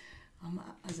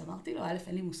 אז אמרתי לו, א',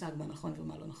 אין לי מושג מה נכון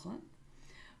ומה לא נכון.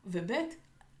 וב',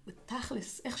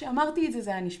 תכלס, איך שאמרתי את זה, זה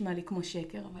היה נשמע לי כמו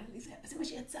שקר, אבל זה מה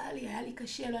שיצא לי, היה לי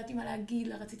קשה, לא ידעתי מה להגיד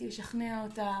לה, רציתי לשכנע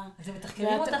אותה. אז הם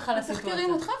מתחקרים אותך על הסיטואציה. מתחקרים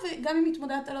אותך, וגם אם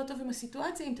התמודדת לא טוב עם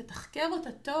הסיטואציה, אם תתחקר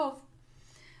אותה טוב,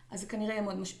 אז זה כנראה יהיה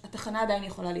מאוד התחנה עדיין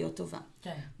יכולה להיות טובה.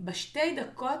 כן. בשתי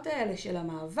דקות האלה של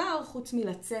המעבר, חוץ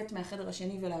מלצאת מהחדר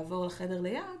השני ולעבור לחדר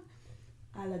ליד,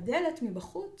 על הדלת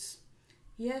מבחוץ,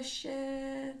 יש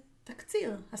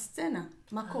תקציר, הסצנה,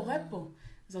 מה קורה פה.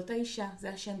 זאת האישה, זה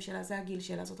השם שלה, זה הגיל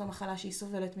שלה, זאת המחלה שהיא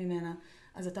סובלת ממנה.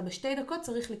 אז אתה בשתי דקות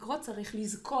צריך לקרוא, צריך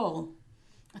לזכור.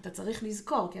 אתה צריך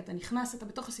לזכור, כי אתה נכנס, אתה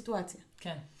בתוך הסיטואציה.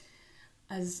 כן.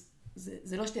 אז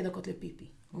זה לא 2 דקות לפיפי,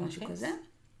 או משהו כזה.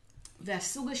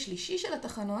 והסוג השלישי של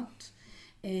התחנות,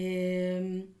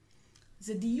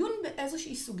 זה דיון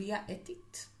באיזושהי סוגיה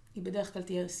אתית. היא בדרך כלל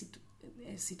תהיה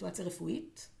סיטואציה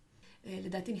רפואית.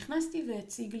 לדעתי נכנסתי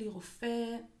והציג לי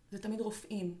רופא, זה תמיד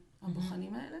רופאים,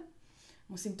 הבוחנים האלה.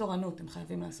 הם עושים תורנות, הם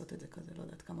חייבים לעשות את זה כזה, לא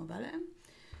יודעת כמה בא להם.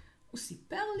 הוא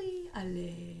סיפר לי על,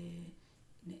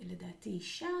 לדעתי,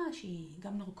 אישה שהיא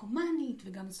גם נרקומנית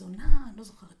וגם זונה, לא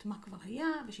זוכרת מה כבר היה,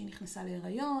 ושהיא נכנסה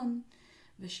להיריון,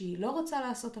 ושהיא לא רוצה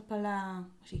לעשות הפלה,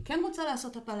 או שהיא כן רוצה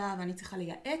לעשות הפלה, ואני צריכה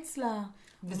לייעץ לה.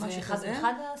 וזה אחד על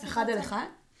אחד? אחד על אחד.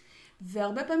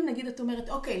 והרבה פעמים נגיד את אומרת,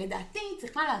 אוקיי, לדעתי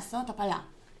צריכה לעשות הפלה.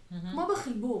 כמו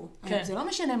בחיבור. כן. זה לא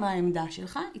משנה מה העמדה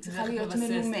שלך, היא צריכה להיות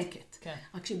מנומקת. כן.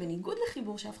 רק שבניגוד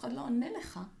לחיבור שאף אחד לא עונה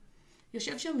לך,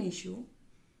 יושב שם מישהו,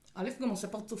 א' גם עושה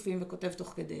פרצופים וכותב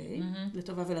תוך כדי,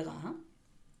 לטובה ולרעה,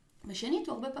 ושנית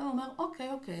הוא הרבה פעמים אומר,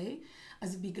 אוקיי,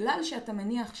 אז בגלל שאתה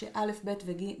מניח שא', ב'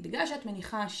 וג', בגלל שאת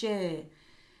מניחה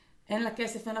שאין לה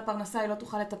כסף, אין לה פרנסה, היא לא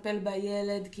תוכל לטפל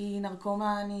בילד כי היא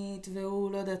נרקומנית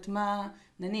והוא לא יודעת מה,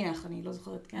 נניח, אני לא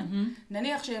זוכרת, כן?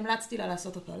 נניח שהמלצתי לה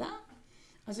לעשות הפלה,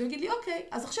 אז הוא יגיד לי, אוקיי,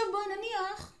 אז עכשיו בואי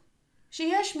נניח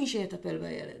שיש מי שיטפל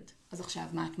בילד. אז עכשיו,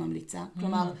 מה את ממליצה?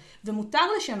 כלומר, ומותר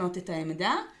לשנות את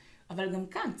העמדה, אבל גם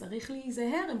כאן צריך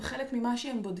להיזהר עם חלק ממה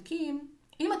שהם בודקים.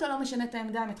 אם אתה לא משנה את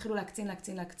העמדה, הם יתחילו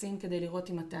להקצין כדי לראות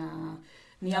אם אתה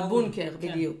נהיה בונקר,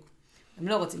 בדיוק. הם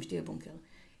לא רוצים שתהיה בונקר.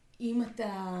 אם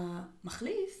אתה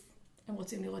מחליף, הם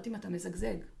רוצים לראות אם אתה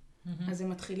מזגזג. אז הם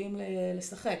מתחילים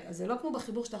לשחק. אז זה לא כמו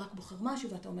בחיבור שאתה רק בוחר משהו,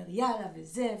 ואתה אומר יאללה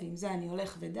וזה, ועם זה אני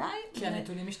הולך ודי. כי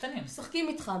הנתונים משתנים. משחקים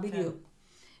איתך, בדיוק.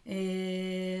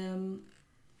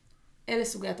 אלה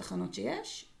סוגי התחנות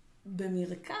שיש.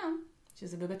 במרקם,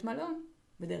 שזה בבית מלון,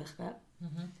 בדרך כלל,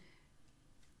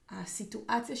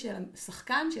 הסיטואציה של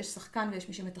השחקן, שיש שחקן ויש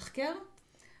מי שמתחקר,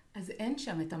 אז אין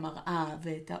שם את המראה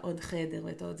ואת העוד חדר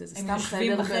ואת העוד זה. זה סתם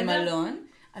חדר במלון.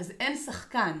 אז אין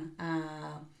שחקן.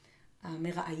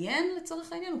 המראיין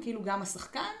לצורך העניין הוא כאילו גם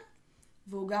השחקן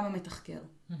והוא גם המתחקר.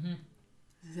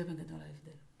 זה בגדול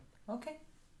ההבדל. אוקיי,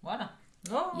 וואלה.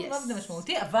 לא הבדל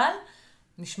משמעותי, אבל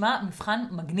נשמע מבחן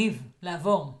מגניב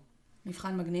לעבור.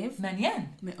 מבחן מגניב. מעניין.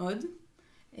 מאוד.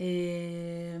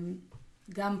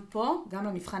 גם פה, גם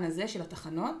למבחן הזה של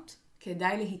התחנות,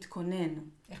 כדאי להתכונן.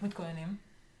 איך מתכוננים?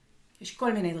 יש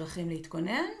כל מיני דרכים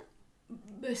להתכונן.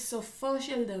 בסופו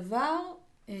של דבר,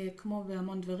 כמו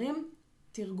בהמון דברים,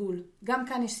 תרגול. גם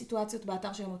כאן יש סיטואציות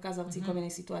באתר של המרכז הארצי, כל מיני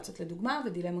סיטואציות לדוגמה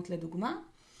ודילמות לדוגמה.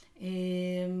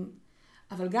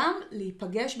 אבל גם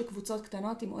להיפגש בקבוצות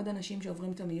קטנות עם עוד אנשים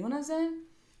שעוברים את המיון הזה,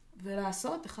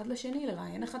 ולעשות אחד לשני,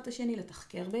 לראיין אחד את השני,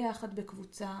 לתחקר ביחד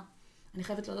בקבוצה. אני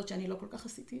חייבת להודות שאני לא כל כך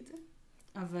עשיתי את זה,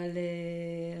 אבל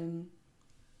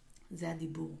זה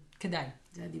הדיבור. כדאי.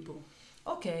 זה הדיבור.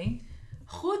 אוקיי.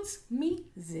 חוץ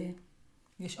מזה,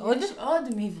 יש עוד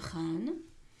מבחן,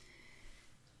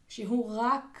 שהוא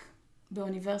רק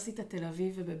באוניברסיטת תל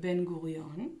אביב ובבן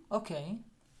גוריון. אוקיי.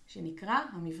 שנקרא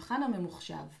המבחן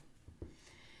הממוחשב.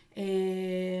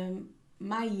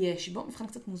 מה יש בו? מבחן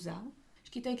קצת מוזר. יש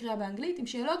קטעי קריאה באנגלית עם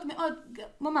שאלות מאוד,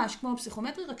 ממש כמו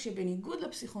פסיכומטרי, רק שבניגוד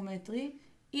לפסיכומטרי,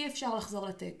 אי אפשר לחזור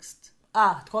לטקסט.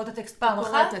 תקרוא את הטקסט פעם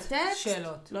אחת?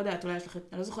 שאלות. לא יודעת, אולי יש לך,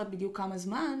 אני לא זוכרת בדיוק כמה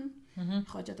זמן,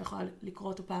 יכול להיות שאתה יכולה לקרוא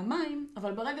אותו פעמיים,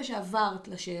 אבל ברגע שעברת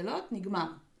לשאלות,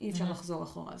 נגמר. אי אפשר לחזור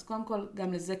אחורה. אז קודם כל,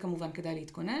 גם לזה כמובן כדאי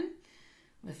להתכונן,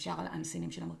 ואפשר על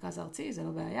האנסינים של המרכז הארצי, זה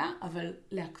לא בעיה, אבל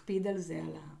להקפיד על זה,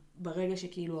 ברגע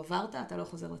שכאילו עברת, אתה לא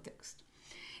חוזר לטקסט.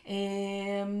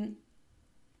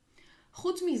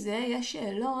 חוץ מזה, יש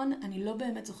שאלון, אני לא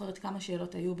באמת זוכרת כמה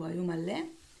שאלות היו בו, היו מלא,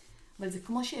 אבל זה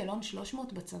כמו שאלון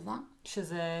 300 בצבא.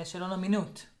 שזה שאלון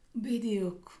אמינות.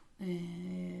 בדיוק.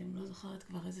 לא זוכרת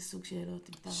כבר איזה סוג שאלות.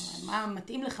 מה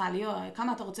מתאים לך להיות,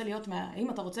 כמה אתה רוצה להיות, האם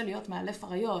אתה רוצה להיות מאלף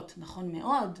עריות, נכון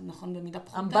מאוד, נכון במידה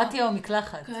פחותה. אמבטיה או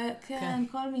מקלחת. כן,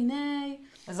 כל מיני.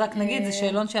 אז רק נגיד, זה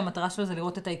שאלון שהמטרה שלו זה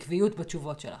לראות את העקביות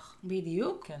בתשובות שלך.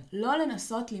 בדיוק. לא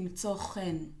לנסות למצוא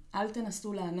חן. אל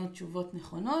תנסו לענות תשובות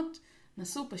נכונות,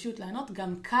 נסו פשוט לענות,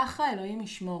 גם ככה אלוהים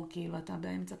ישמור, כאילו אתה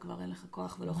באמצע כבר אין לך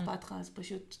כוח ולא אכפת לך, אז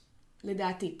פשוט,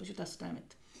 לדעתי, פשוט לעשות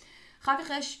האמת. אחר כך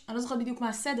יש, אני לא זוכרת בדיוק מה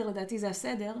הסדר, לדעתי זה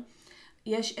הסדר,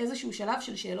 יש איזשהו שלב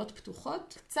של שאלות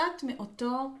פתוחות, קצת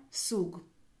מאותו סוג.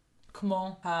 כמו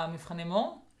המבחני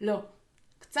מור? לא.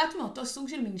 קצת מאותו סוג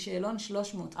של מין שאלון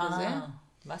 300 כזה.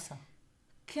 בסה.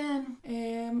 כן,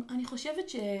 אני חושבת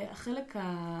שהחלק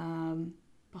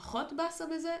הפחות בסה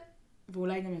בזה,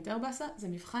 ואולי גם יותר בסה, זה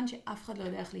מבחן שאף אחד לא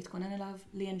יודע איך להתכונן אליו,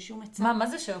 לי אין שום עצה. מה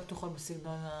זה שאלות פתוחות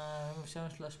בסגנון השאלון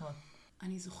 300?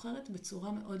 אני זוכרת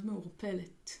בצורה מאוד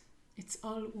מעורפלת. It's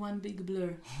all one big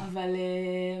blur. אבל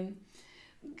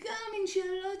גם מין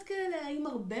שאלות כאלה, האם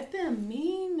הרבה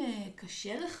פעמים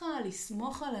קשה לך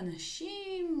לסמוך על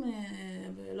אנשים,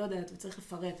 לא יודעת, וצריך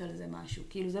לפרט על זה משהו.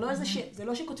 כאילו זה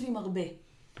לא שכותבים הרבה,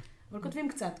 אבל כותבים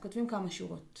קצת, כותבים כמה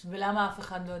שורות. ולמה אף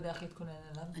אחד לא יודע איך להתכונן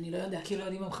אליו? אני לא יודעת. כי לא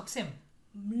יודעים מה מחפשים.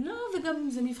 לא, וגם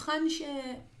זה מבחן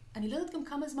אני לא יודעת גם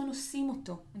כמה זמן עושים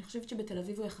אותו. אני חושבת שבתל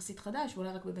אביב הוא יחסית חדש, ואולי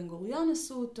רק בבן גוריון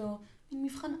עשו אותו. מין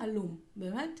מבחן עלום,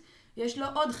 באמת. יש לו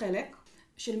עוד חלק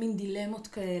של מין דילמות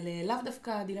כאלה, לאו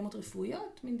דווקא דילמות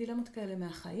רפואיות, מין דילמות כאלה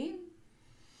מהחיים.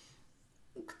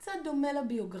 הוא קצת דומה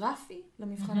לביוגרפי,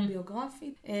 למבחן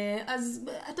הביוגרפי. אז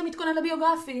אתה מתכונן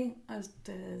לביוגרפי, אז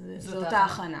זו אותה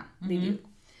הכנה, בדיוק.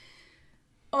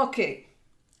 אוקיי,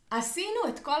 עשינו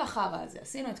את כל החרא הזה,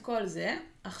 עשינו את כל זה.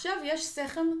 עכשיו יש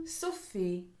סכם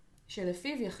סופי,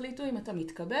 שלפיו יחליטו אם אתה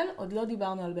מתקבל. עוד לא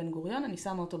דיברנו על בן גוריון, אני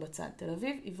שמה אותו בצד. תל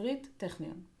אביב, עברית,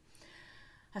 טכניון.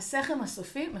 הסכם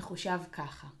הסופי מחושב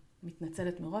ככה.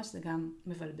 מתנצלת מראש, זה גם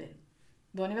מבלבל.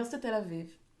 באוניברסיטת תל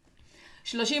אביב,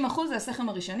 30% זה הסכם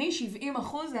הראשוני,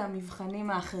 70% זה המבחנים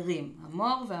האחרים,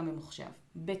 המור והממוחשב.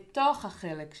 בתוך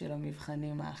החלק של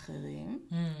המבחנים האחרים,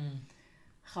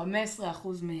 15%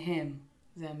 מהם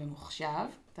זה הממוחשב,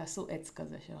 תעשו עץ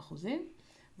כזה של אחוזים,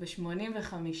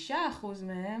 ו85%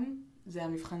 מהם זה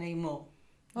המבחני מור.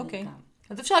 אוקיי.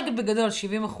 אז אפשר להגיד בגדול,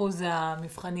 70% זה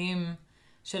המבחנים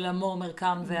של המור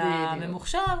מרקם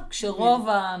והממוחשב, כשרוב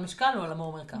המשקל הוא על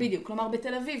המור מרקם. בדיוק, כלומר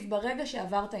בתל אביב, ברגע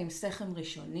שעברת עם סכם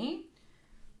ראשוני,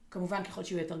 כמובן ככל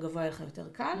שהוא יותר גבוה, יהיה לך יותר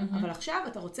קל, אבל עכשיו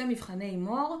אתה רוצה מבחני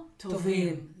מור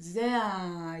טובים. זה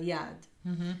היעד.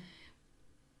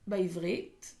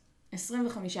 בעברית, 25%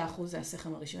 זה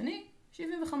הסכם הראשוני, 75%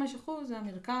 זה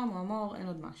המרקם או המור, אין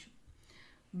עוד משהו.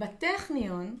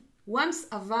 בטכניון, once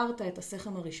עברת את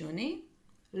הסכם הראשוני,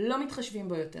 לא מתחשבים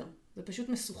בו יותר. זה פשוט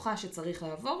משוכה שצריך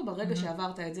לעבור, ברגע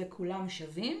שעברת את זה כולם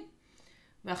שווים,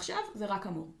 ועכשיו זה רק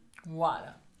המור.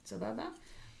 וואלה. סבבה?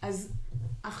 אז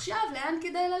עכשיו לאן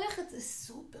כדאי ללכת? זה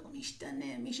סופר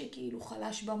משתנה. מי שכאילו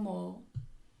חלש במור,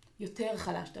 יותר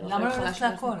חלש. למה לא ללכת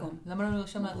להכל? למה לא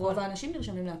לרשם להכל? רוב האנשים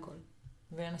נרשמים להכל.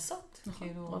 ולנסות. נכון,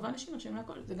 רוב האנשים נרשמים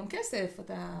להכל. זה גם כסף,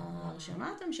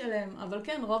 הרשמה אתה משלם, אבל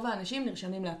כן, רוב האנשים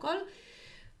נרשמים להכל.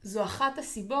 זו אחת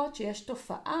הסיבות שיש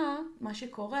תופעה, מה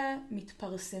שקורה,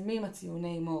 מתפרסמים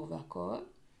הציוני מור והכל,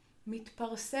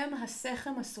 מתפרסם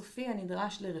הסכם הסופי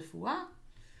הנדרש לרפואה,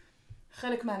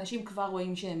 חלק מהאנשים כבר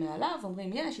רואים שהם מעליו,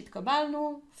 אומרים יש,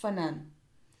 התקבלנו, פנן.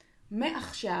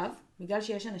 מעכשיו, בגלל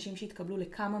שיש אנשים שהתקבלו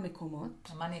לכמה מקומות,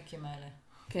 המניאקים האלה.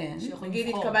 כן,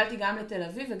 נגיד התקבלתי גם לתל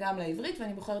אביב וגם לעברית,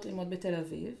 ואני בוחרת ללמוד בתל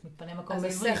אביב. מתפנה מקום אז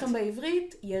בעברית. הסכם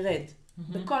בעברית ירד.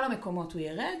 בכל המקומות הוא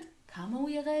ירד. כמה הוא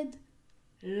ירד?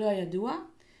 לא ידוע.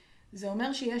 זה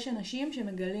אומר שיש אנשים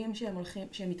שמגלים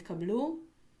שהם התקבלו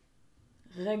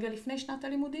רגע לפני שנת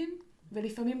הלימודים,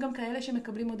 ולפעמים גם כאלה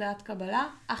שמקבלים הודעת קבלה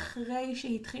אחרי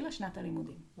שהתחילה שנת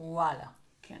הלימודים. וואלה.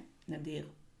 כן, נדיר,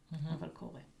 אבל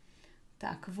קורה.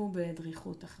 תעקבו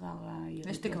בדריכות אחרי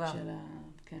הירידות של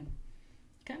כן.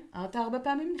 כן, אתה הרבה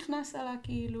פעמים נכנס עלה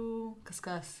כאילו...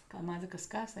 קסקס. מה זה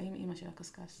קסקס? האם אמא שלה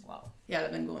קסקס? וואו.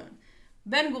 יאללה, בן גוריון.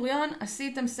 בן גוריון,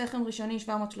 עשיתם סכם ראשוני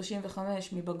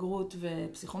 735 מבגרות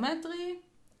ופסיכומטרי.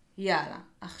 יאללה.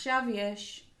 עכשיו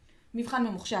יש מבחן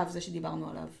ממוחשב, זה שדיברנו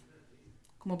עליו.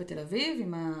 כמו בתל אביב,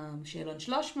 עם השאלון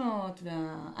 300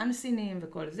 והאנסינים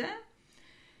וכל זה.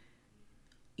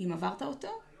 אם עברת אותו,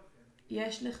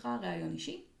 יש לך ראיון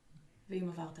אישי, ואם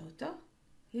עברת אותו,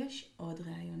 יש עוד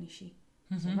ראיון אישי.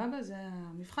 סבבה? זה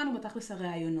המבחן הוא בתכלס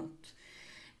הראיונות.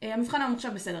 המבחן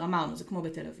הממוחשב בסדר, אמרנו, זה כמו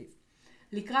בתל אביב.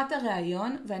 לקראת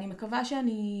הראיון, ואני מקווה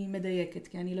שאני מדייקת,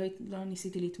 כי אני לא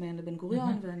ניסיתי להתמיין לבן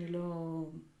גוריון, ואני לא...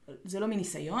 זה לא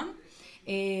מניסיון.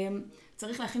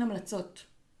 צריך להכין המלצות.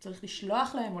 צריך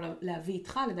לשלוח להם או להביא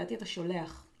איתך, לדעתי אתה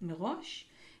שולח מראש.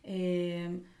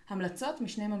 המלצות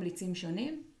משני ממליצים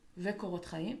שונים וקורות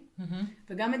חיים.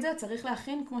 וגם את זה צריך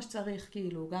להכין כמו שצריך,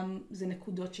 כאילו, גם זה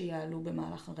נקודות שיעלו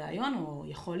במהלך הראיון, או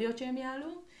יכול להיות שהם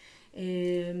יעלו.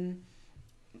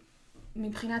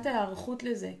 מבחינת ההיערכות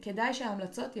לזה, כדאי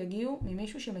שההמלצות יגיעו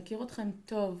ממישהו שמכיר אתכם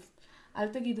טוב. אל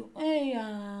תגידו,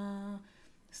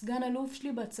 הסגן אלוף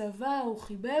שלי בצבא, הוא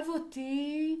חיבב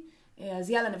אותי, אז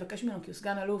יאללה, נבקש ממנו, כי הוא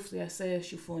סגן אלוף, זה יעשה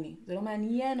שופוני. זה לא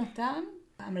מעניין אותם.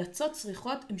 ההמלצות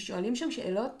צריכות, הם שואלים שם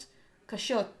שאלות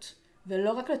קשות,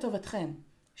 ולא רק לטובתכם.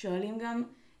 שואלים גם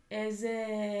איזה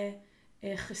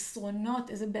חסרונות,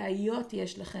 איזה בעיות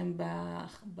יש לכם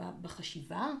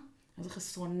בחשיבה, איזה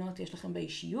חסרונות יש לכם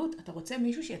באישיות. אתה רוצה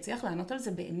מישהו שיצליח לענות על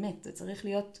זה באמת, זה צריך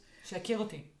להיות... שיכיר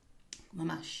אותי.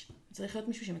 ממש. צריך להיות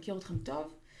מישהו שמכיר אתכם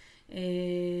טוב.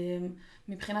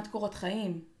 מבחינת קורות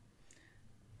חיים,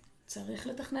 צריך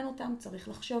לתכנן אותם, צריך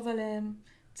לחשוב עליהם,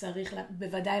 צריך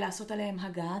בוודאי לעשות עליהם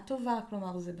הגעה טובה,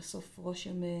 כלומר זה בסוף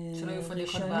רושם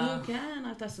ראשוני, כן,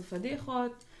 אל תעשו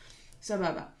פדיחות,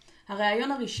 סבבה.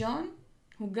 הרעיון הראשון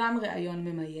הוא גם רעיון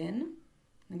ממיין,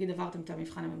 נגיד עברתם את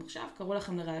המבחן הממוחשב, קראו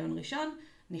לכם לרעיון ראשון,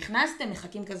 נכנסתם,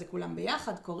 מחכים כזה כולם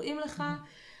ביחד, קוראים לך,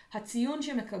 הציון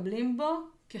שמקבלים בו,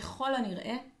 ככל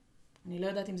הנראה, אני לא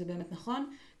יודעת אם זה באמת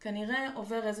נכון, כנראה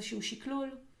עובר איזשהו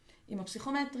שקלול עם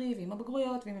הפסיכומטרי ועם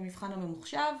הבגרויות ועם המבחן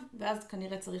הממוחשב, ואז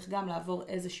כנראה צריך גם לעבור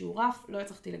איזשהו רף, לא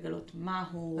הצלחתי לגלות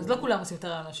מהו... אז לא כולם עושים את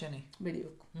הרעיון השני.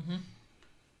 בדיוק.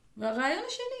 והרעיון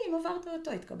השני, אם עברת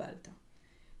אותו, התקבלת.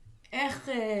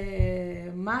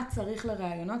 מה צריך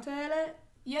לרעיונות האלה?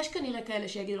 יש כנראה כאלה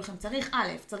שיגידו לכם, צריך א',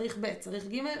 צריך ב', צריך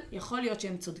ג', יכול להיות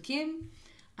שהם צודקים.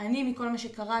 אני מכל מה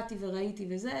שקראתי וראיתי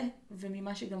וזה,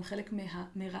 וממה שגם חלק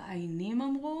מהמראיינים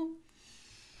אמרו,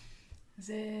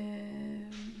 זה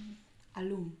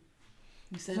עלום.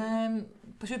 זה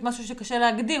פשוט משהו שקשה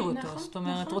להגדיר אותו. נכון, זאת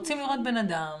אומרת, נכון, רוצים לראות בן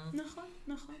אדם. נכון,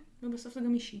 נכון. ובסוף זה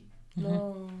גם אישי.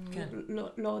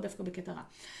 לא דווקא בקטע רע.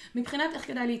 מבחינת איך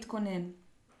כדאי להתכונן.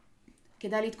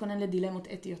 כדאי להתכונן לדילמות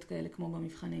אתיות כאלה, כמו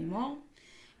במבחני מור.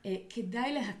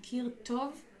 כדאי להכיר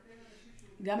טוב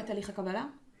גם את הליך הקבלה,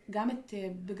 גם את,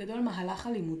 בגדול, מהלך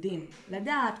הלימודים.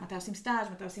 לדעת מתי עושים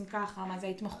סטאז', מתי עושים ככה, מה זה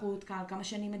ההתמחות, כמה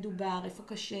שנים מדובר, איפה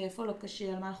קשה, איפה לא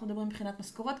קשה, על מה אנחנו מדברים מבחינת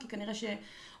משכורות, כי כנראה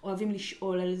שאוהבים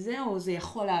לשאול על זה, או זה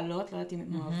יכול לעלות, לא יודעת אם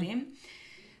הם אוהבים.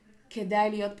 כדאי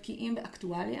להיות בקיאים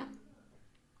באקטואליה.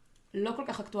 לא כל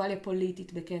כך אקטואליה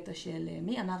פוליטית בקטע של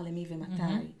מי אמר למי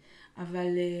ומתי, אבל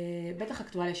בטח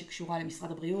אקטואליה שקשורה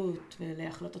למשרד הבריאות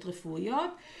ולהחלטות רפואיות,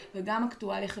 וגם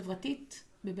אקטואליה חברתית.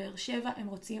 בבאר שבע הם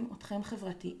רוצים אתכם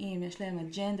חברתיים, יש להם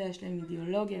אג'נדה, יש להם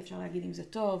אידיאולוגיה, אפשר להגיד אם זה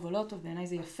טוב או לא טוב, בעיניי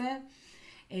זה יפה.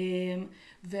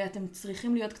 ואתם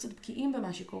צריכים להיות קצת בקיאים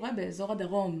במה שקורה באזור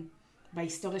הדרום,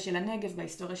 בהיסטוריה של הנגב,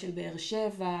 בהיסטוריה של באר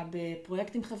שבע,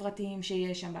 בפרויקטים חברתיים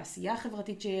שיש שם, בעשייה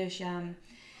חברתית שיש שם.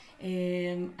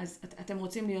 אז אתם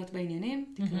רוצים להיות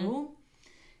בעניינים, תקראו.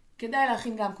 כדאי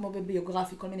להכין גם כמו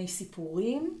בביוגרפי כל מיני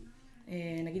סיפורים.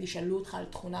 נגיד ישאלו אותך על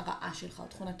תכונה רעה שלך, או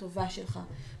תכונה טובה שלך.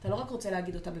 אתה לא רק רוצה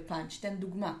להגיד אותה בפאנץ', תן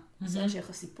דוגמה. בסדר שיהיה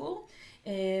לך סיפור.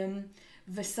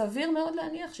 וסביר מאוד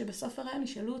להניח שבסוף הרעיון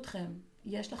ישאלו אתכם,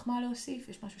 יש לך מה להוסיף?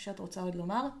 יש משהו שאת רוצה עוד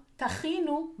לומר?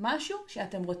 תכינו משהו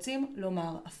שאתם רוצים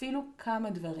לומר. אפילו כמה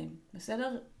דברים.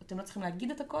 בסדר? אתם לא צריכים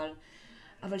להגיד את הכל,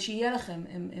 אבל שיהיה לכם.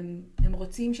 הם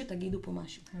רוצים שתגידו פה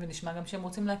משהו. ונשמע גם שהם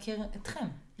רוצים להכיר אתכם.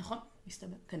 נכון,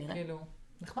 מסתבר. כנראה. כאילו,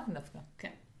 נחמד דווקא.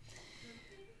 כן.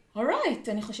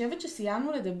 alright, אני חושבת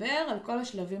שסיימנו לדבר על כל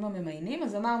השלבים הממיינים,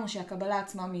 אז אמרנו שהקבלה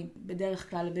עצמה היא בדרך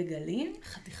כלל בגלים.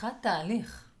 חתיכת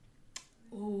תהליך.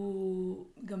 הוא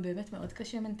גם באמת מאוד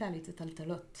קשה מנטלית, זה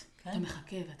טלטלות. כן? אתה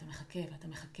מחכה ואתה מחכה ואתה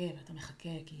מחכה ואתה מחכה,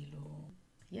 כאילו...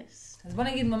 yes. אז בוא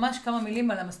נגיד ממש כמה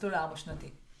מילים על המסלול 4 שנתי.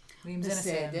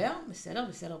 בסדר.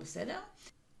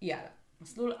 יאללה,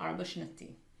 מסלול 4 שנתי.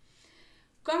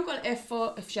 קודם כל, איפה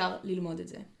אפשר ללמוד את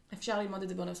זה? אפשר ללמוד את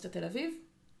זה באוניברסיטת תל אביב,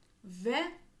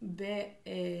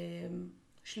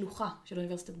 ובשלוחה של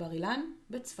אוניברסיטת בר אילן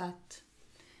בצפת.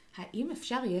 האם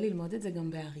אפשר יהיה ללמוד את זה גם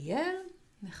באריאל?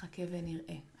 נחכה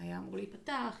ונראה. היה אמור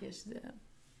להיפתח, יש זה...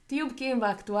 תהיו בקיאים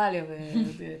באקטואליה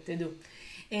ותדעו.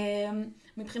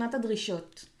 מבחינת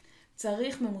הדרישות,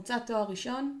 צריך ממוצע תואר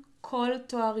ראשון, כל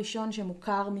תואר ראשון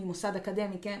שמוכר ממוסד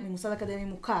אקדמי, כן? ממוסד אקדמי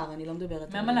מוכר, אני לא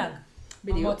מדברת. מהמל"ג.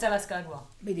 בדיוק. המועצה להשכלה גבוהה.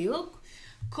 בדיוק.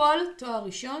 כל תואר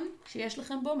ראשון שיש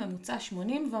לכם בו ממוצע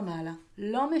 80 ומעלה.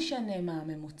 לא משנה מה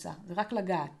הממוצע, זה רק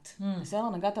לגעת. בסדר?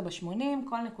 נגעת ב-80,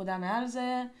 כל נקודה מעל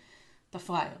זה, אתה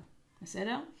פרייר.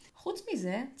 בסדר? חוץ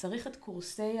מזה, צריך את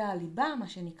קורסי הליבה, מה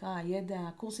שנקרא הידע,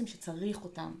 הקורסים שצריך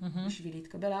אותם בשביל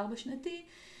להתקבל 4 שנתי,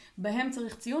 בהם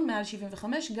צריך ציון מעל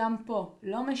 75, גם פה,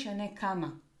 לא משנה כמה,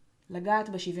 לגעת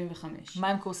ב-75. מה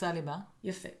הם קורסי הליבה?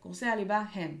 יפה. קורסי הליבה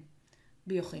הם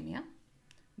ביוכימיה,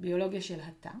 ביולוגיה של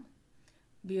התא,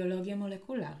 ביולוגיה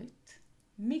מולקולרית,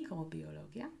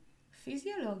 מיקרוביולוגיה,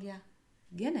 פיזיולוגיה,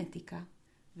 גנטיקה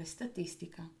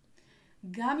וסטטיסטיקה.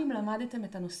 גם אם למדתם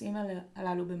את הנושאים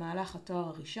הללו במהלך התואר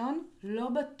הראשון, לא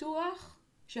בטוח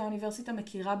שהאוניברסיטה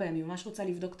מכירה בהם, היא ממש רוצה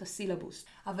לבדוק את הסילבוס.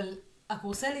 אבל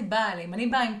הקורסי ליבה האלה, אם אני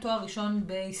באה עם תואר ראשון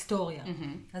בהיסטוריה,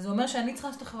 אז זה אומר שאני צריכה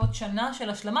לעשות עוד שנה של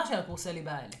השלמה של הקורסי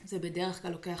ליבה האלה. זה בדרך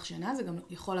כלל לוקח שנה, זה גם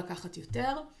יכול לקחת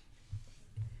יותר.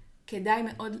 כדאי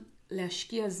מאוד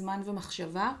להשקיע זמן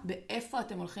ומחשבה באיפה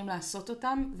אתם הולכים לעשות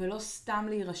אותם, ולא סתם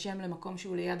להירשם למקום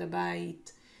שהוא ליד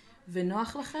הבית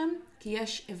ונוח לכם, כי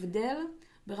יש הבדל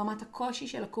ברמת הקושי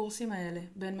של הקורסים האלה,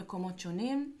 בין מקומות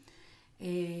שונים,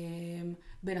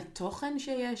 בין התוכן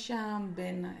שיש שם,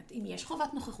 בין אם יש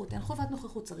חובת נוכחות, אין חובת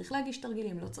נוכחות, צריך להגיש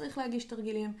תרגילים, לא צריך להגיש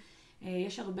תרגילים.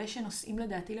 יש הרבה שנוסעים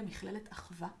לדעתי למכללת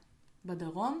אחווה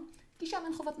בדרום, כי שם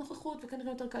אין חובת נוכחות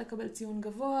וכנראה יותר קל לקבל ציון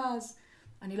גבוה, אז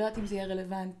אני לא יודעת אם זה יהיה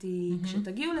רלוונטי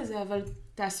כשתגיעו לזה, אבל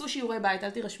תעשו שיעורי בית, אל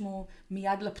תירשמו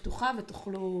מיד לפתוחה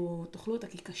ותאכלו אותה,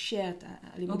 כי קשה,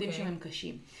 הלימודים שם הם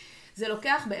קשים. זה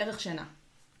לוקח בערך שנה.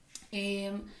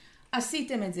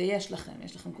 עשיתם את זה, יש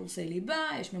לכם קורסי ליבה,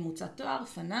 יש ממוצע תואר,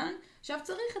 פנן. עכשיו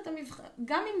צריך את המבחן,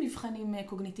 גם עם מבחנים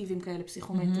קוגניטיביים כאלה,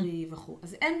 פסיכומטרי וכו'.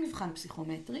 אז אין מבחן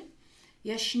פסיכומטרי,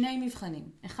 יש שני מבחנים.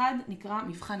 אחד נקרא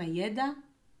מבחן הידע,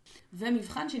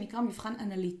 ומבחן שנקרא מבחן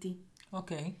אנליטי.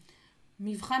 אוקיי.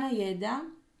 מבחן הידע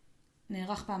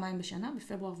נערך פעמיים בשנה,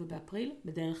 בפברואר ובאפריל,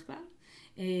 בדרך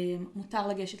כלל. מותר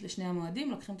לגשת לשני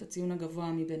המועדים, לוקחים את הציון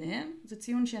הגבוה מביניהם. זה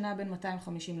ציון שנע בין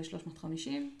 250 ל-350.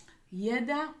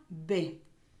 ידע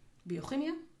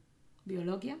בביוכימיה,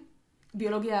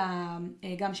 ביולוגיה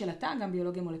גם של התא, גם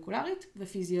ביולוגיה מולקולרית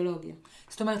ופיזיולוגיה.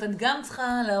 זאת אומרת, את גם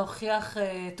צריכה להוכיח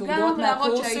תעודות מהקורסים. גם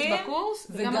להראות שהיית בקורס,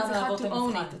 וגם את צריכה to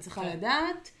own it, את צריכה כן.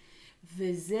 לדעת,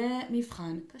 וזה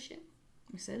מבחן קשה.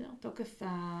 בסדר? תוקף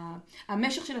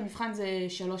המשך של המבחן זה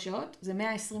 3 שעות, זה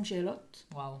 120 שאלות.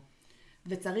 וואו.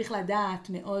 וצריך לדעת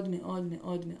מאוד מאוד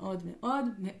מאוד מאוד מאוד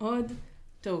מאוד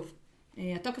טוב.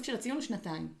 התוקף של הציון הוא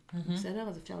 2 בסדר?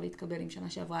 אז אפשר להתקבל עם שנה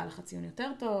שעברה היה לך ציון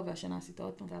יותר טוב, והשנה עשית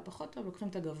עוד פעם והיה פחות טוב, לוקחים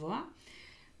את הגבוה.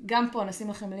 גם פה נשים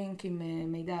לכם לינק עם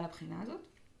מידע על הבחינה הזאת.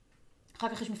 אחר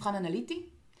כך יש מבחן אנליטי.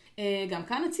 גם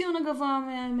כאן הציון הגבוה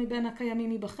מבין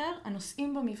הקיימים ייבחר.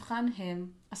 הנושאים במבחן הם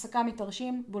הסקה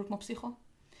מתרשים, בול כמו פסיכו.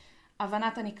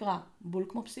 הבנת הנקרא, בול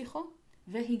כמו פסיכו.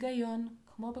 והיגיון,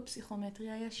 כמו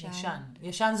בפסיכומטרי הישן.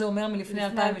 ישן זה אומר מלפני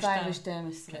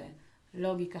 2012. כן.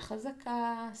 לוגיקה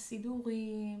חזקה,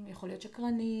 סידורים, יכול להיות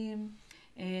שקרנים.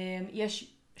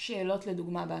 יש שאלות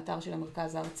לדוגמה באתר של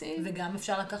המרכז הארצי. וגם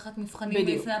אפשר לקחת מבחנים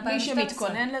לפני 2012. מי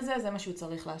שמתכונן לזה, זה מה שהוא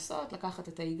צריך לעשות, לקחת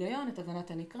את ההיגיון, את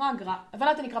הבנת הנקרא,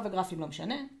 הבנת הנקרא וגרפים לא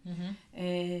משנה,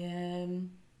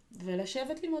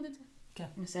 ולשבת ללמוד את זה. כן.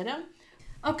 בסדר?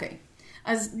 אוקיי.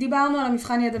 אז דיברנו על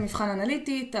המבחן ידע, מבחן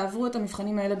אנליטי, תעברו את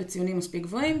המבחנים האלה בציונים מספיק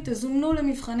גבוהים, תזומנו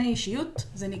למבחני אישיות,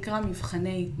 זה נקרא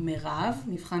מבחני מרב,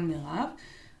 מבחן מרב,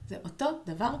 זה אותו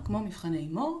דבר כמו מבחני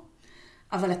מור,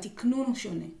 אבל התקנון הוא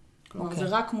שונה. כלומר, זה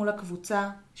רק מול הקבוצה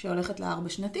שהולכת ל4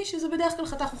 שנתי, שזה בדרך כלל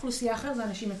חתך אוכלוסייה אחר, זה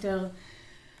אנשים יותר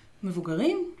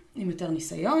מבוגרים, עם יותר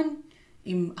ניסיון,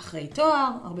 עם אחרי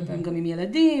תואר, הרבה פעמים גם עם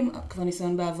ילדים, כבר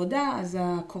ניסיון בעבודה, אז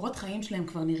הקורות חיים שלהם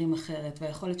כבר נראים אחרת,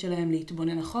 והיכולת שלהם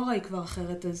להתבונן אחורה היא כבר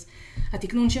אחרת, אז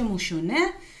התקנון שם הוא שונה,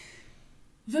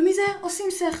 ומזה עושים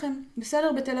שכל.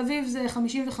 בסדר, בתל אביב זה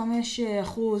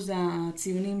 55%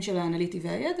 הציונים של האנליטי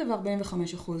והידע,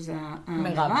 ו-45%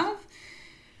 המרב.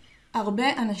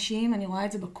 הרבה אנשים, אני רואה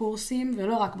את זה בקורסים,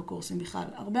 ולא רק בקורסים בכלל,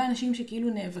 הרבה אנשים שכאילו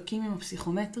נאבקים עם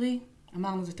הפסיכומטרי,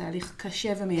 אמרנו, זה תהליך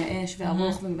קשה ומייאש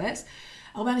וארוך ומבאס.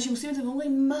 הרבה אנשים עושים את זה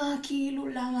ואומרים, מה, כאילו,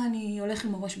 למה אני הולך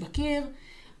עם הראש בקיר?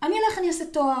 אני אעשה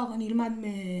תואר, אני אלמד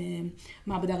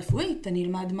מעבדה רפואית, אני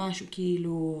אלמד משהו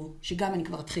כאילו, שגם אני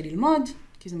כבר אתחיל ללמוד,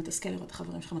 כי זה מתסכל לראות את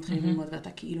החברים שלך מתחילים ללמוד,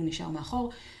 ואתה כאילו נשאר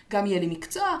מאחור, גם יהיה לי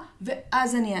מקצוע,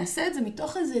 ואז אני אעשה את זה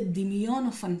מתוך איזה דמיון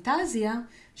או פנטזיה,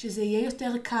 שזה יהיה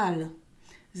יותר קל.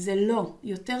 זה לא.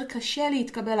 יותר קשה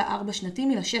להתקבל ל4 שנתי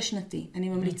מ6 שנתי. אני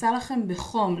ממליצה לכם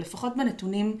בחום, לפחות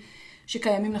בנתונים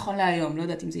שקיימים נכון להיום, לא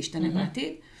יודעת אם זה ישתנה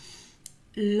בעתיד,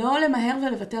 לא למהר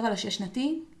ולוותר על 6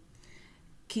 שנתי,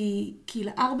 כי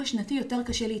ל4 שנתי יותר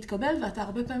קשה להתקבל, ואתה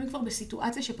הרבה פעמים כבר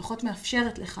בסיטואציה שפחות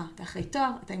מאפשרת לך. אתה אחרי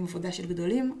תואר, אתה עם עבודה של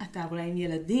גדולים, אתה אולי עם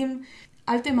ילדים.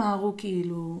 אל תמהרו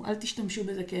כאילו, אל תשתמשו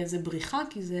בזה כאיזה בריחה,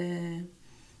 כי זה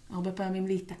הרבה פעמים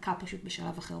להיתקע פשוט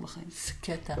בשלב אחר בחיים. זה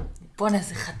קטע. בוא'נה,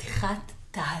 זה חתיכת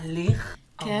תהליך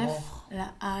ארוך. כיף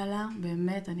לאללה,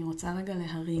 באמת, אני רוצה רגע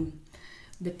להרים.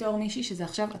 בתור מישהי, שזה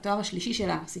עכשיו התואר השלישי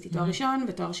שלה, עשיתי תואר ראשון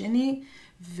ותואר שני,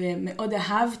 ומאוד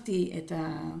אהבתי את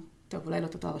טוב, אולי לא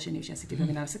את התואר השני שעשיתי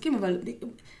במנהל עסקים, אבל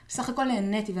בסך הכל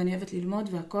נהניתי ואני אוהבת ללמוד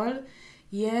והכל.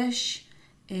 יש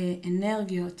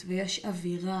אנרגיות ויש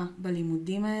אווירה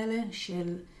בלימודים האלה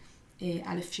של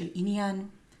של עניין,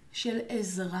 של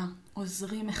עזרה.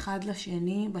 עוזרים אחד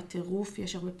לשני בטירוף,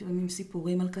 יש הרבה פעמים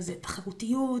סיפורים על כזה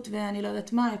תחרותיות ואני לא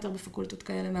יודעת מה, יותר בפקולטות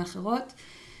כאלה מאחרות.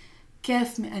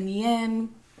 כיף, מעניין,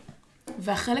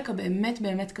 והחלק הבאמת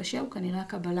באמת קשה הוא כנראה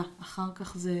הקבלה. אחר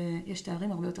כך יש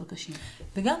תארים הרבה יותר קשים.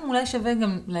 וגם אולי שווה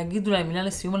גם להגיד אולי מילה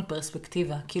לסיום על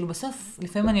פרספקטיבה. כאילו בסוף,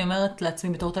 לפעמים אני אומרת לעצמי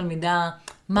בתור תלמידה,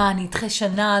 מה, אני אדחה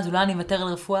שנה, אז אולי אני אוותר על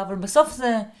רפואה, אבל בסוף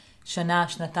זה שנה,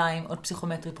 שנתיים, עוד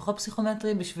פסיכומטרי, פחות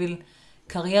פסיכומטרי, בשביל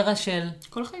קריירה של...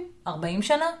 כל החיים. 40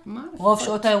 שנה? מה? רוב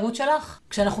שעות העירות שלך?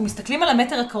 כשאנחנו מסתכלים על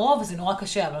המטר הקרוב, זה נורא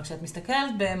קשה, אבל כשאת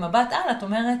מסתכלת במבט על, את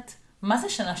אומרת... מה זה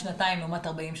שנה, שנתיים, לעומת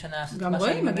 40 שנה? גם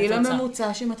רואים, הגיל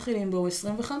הממוצע שמתחילים בו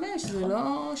 25, זה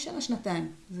לא שנה,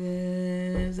 שנתיים.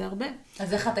 זה הרבה.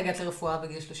 אז איך את הגעת לרפואה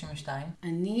בגיל 32?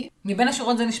 אני... מבין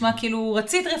השורות זה נשמע כאילו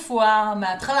רצית רפואה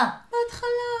מההתחלה. בהתחלה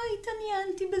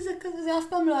התעניינתי בזה כזה, זה אף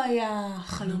פעם לא היה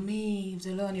חלומי,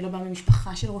 זה לא, אני לא באה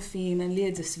ממשפחה של רופאים, אין לי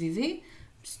את זה סביבי.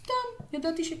 סתם,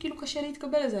 ידעתי שכאילו קשה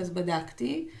להתקבל לזה, אז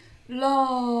בדקתי.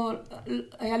 לא,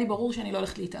 היה לי ברור שאני לא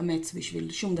הולכת להתאמץ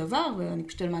בשביל שום דבר, ואני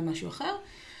פשוט אלמד משהו אחר.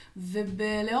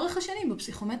 ולאורך השנים,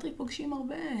 בפסיכומטרי פוגשים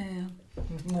הרבה...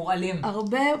 מורעלים.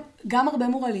 גם הרבה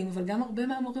מורעלים, אבל גם הרבה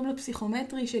מהמורים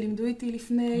לפסיכומטרי שלימדו איתי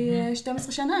לפני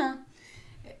 12 שנה,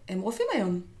 הם רופאים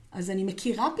היום. אז אני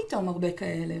מכירה פתאום הרבה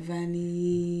כאלה,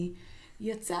 ואני...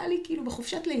 יצא לי כאילו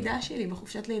בחופשת לידה שלי,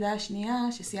 בחופשת לידה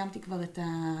השנייה, שסיימתי כבר את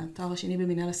התואר השני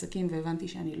במנהל עסקים, והבנתי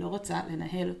שאני לא רוצה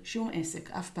לנהל שום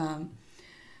עסק אף פעם.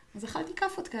 אז אכלתי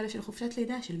כפות כאלה של חופשת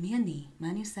לידה, של מי אני, מה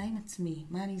אני עושה עם עצמי,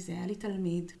 מה אני זה. היה לי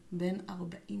תלמיד בן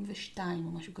 42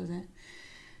 או משהו כזה,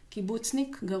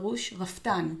 קיבוצניק, גרוש,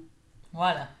 רפתן.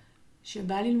 וואלה.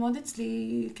 שבא ללמוד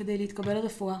אצלי כדי להתקבל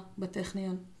לרפואה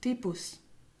בטכניון. טיפוס.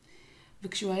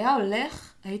 וכשהוא היה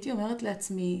הולך, הייתי אומרת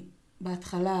לעצמי,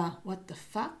 בהתחלה, what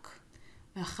the fuck,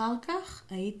 ואחר כך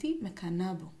הייתי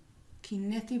מקנה בו.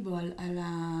 קינאתי בו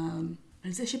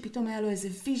על זה שפתאום היה לו איזה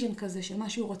ויז'ן כזה של מה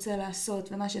שהוא רוצה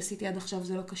לעשות, ומה שעשיתי עד עכשיו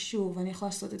זה לא קשור, ואני יכולה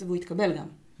לעשות את זה, והוא יתקבל גם.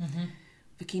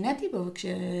 וקינאתי בו,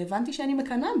 וכשהבנתי שאני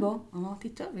מקנה בו, אמרתי,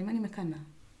 טוב, אם אני מקנה,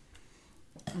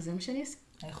 אז זה מה שאני אעשה.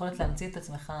 היכולת להמציא את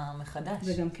עצמך מחדש.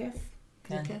 זה גם כיף.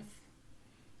 כן. זה כיף.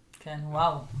 כן,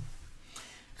 וואו.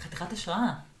 חתיכת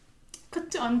השראה.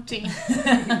 קטונתי.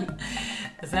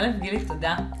 אז אלף גילי,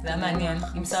 תודה. זה היה מעניין.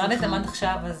 אם שרדתם עד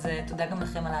עכשיו, אז תודה גם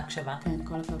לכם על ההקשבה. כן,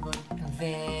 כל הכבוד.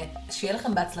 ושיהיה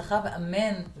לכם בהצלחה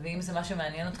ואמן, ואם זה מה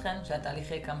שמעניין אתכם,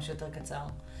 שהתהליך יהיה כמה שיותר קצר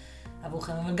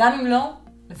עבורכם. אבל גם אם לא,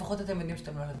 לפחות אתם יודעים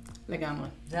שאתם לא לבד. לגמרי.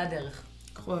 זה הדרך.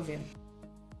 קחו אוויר.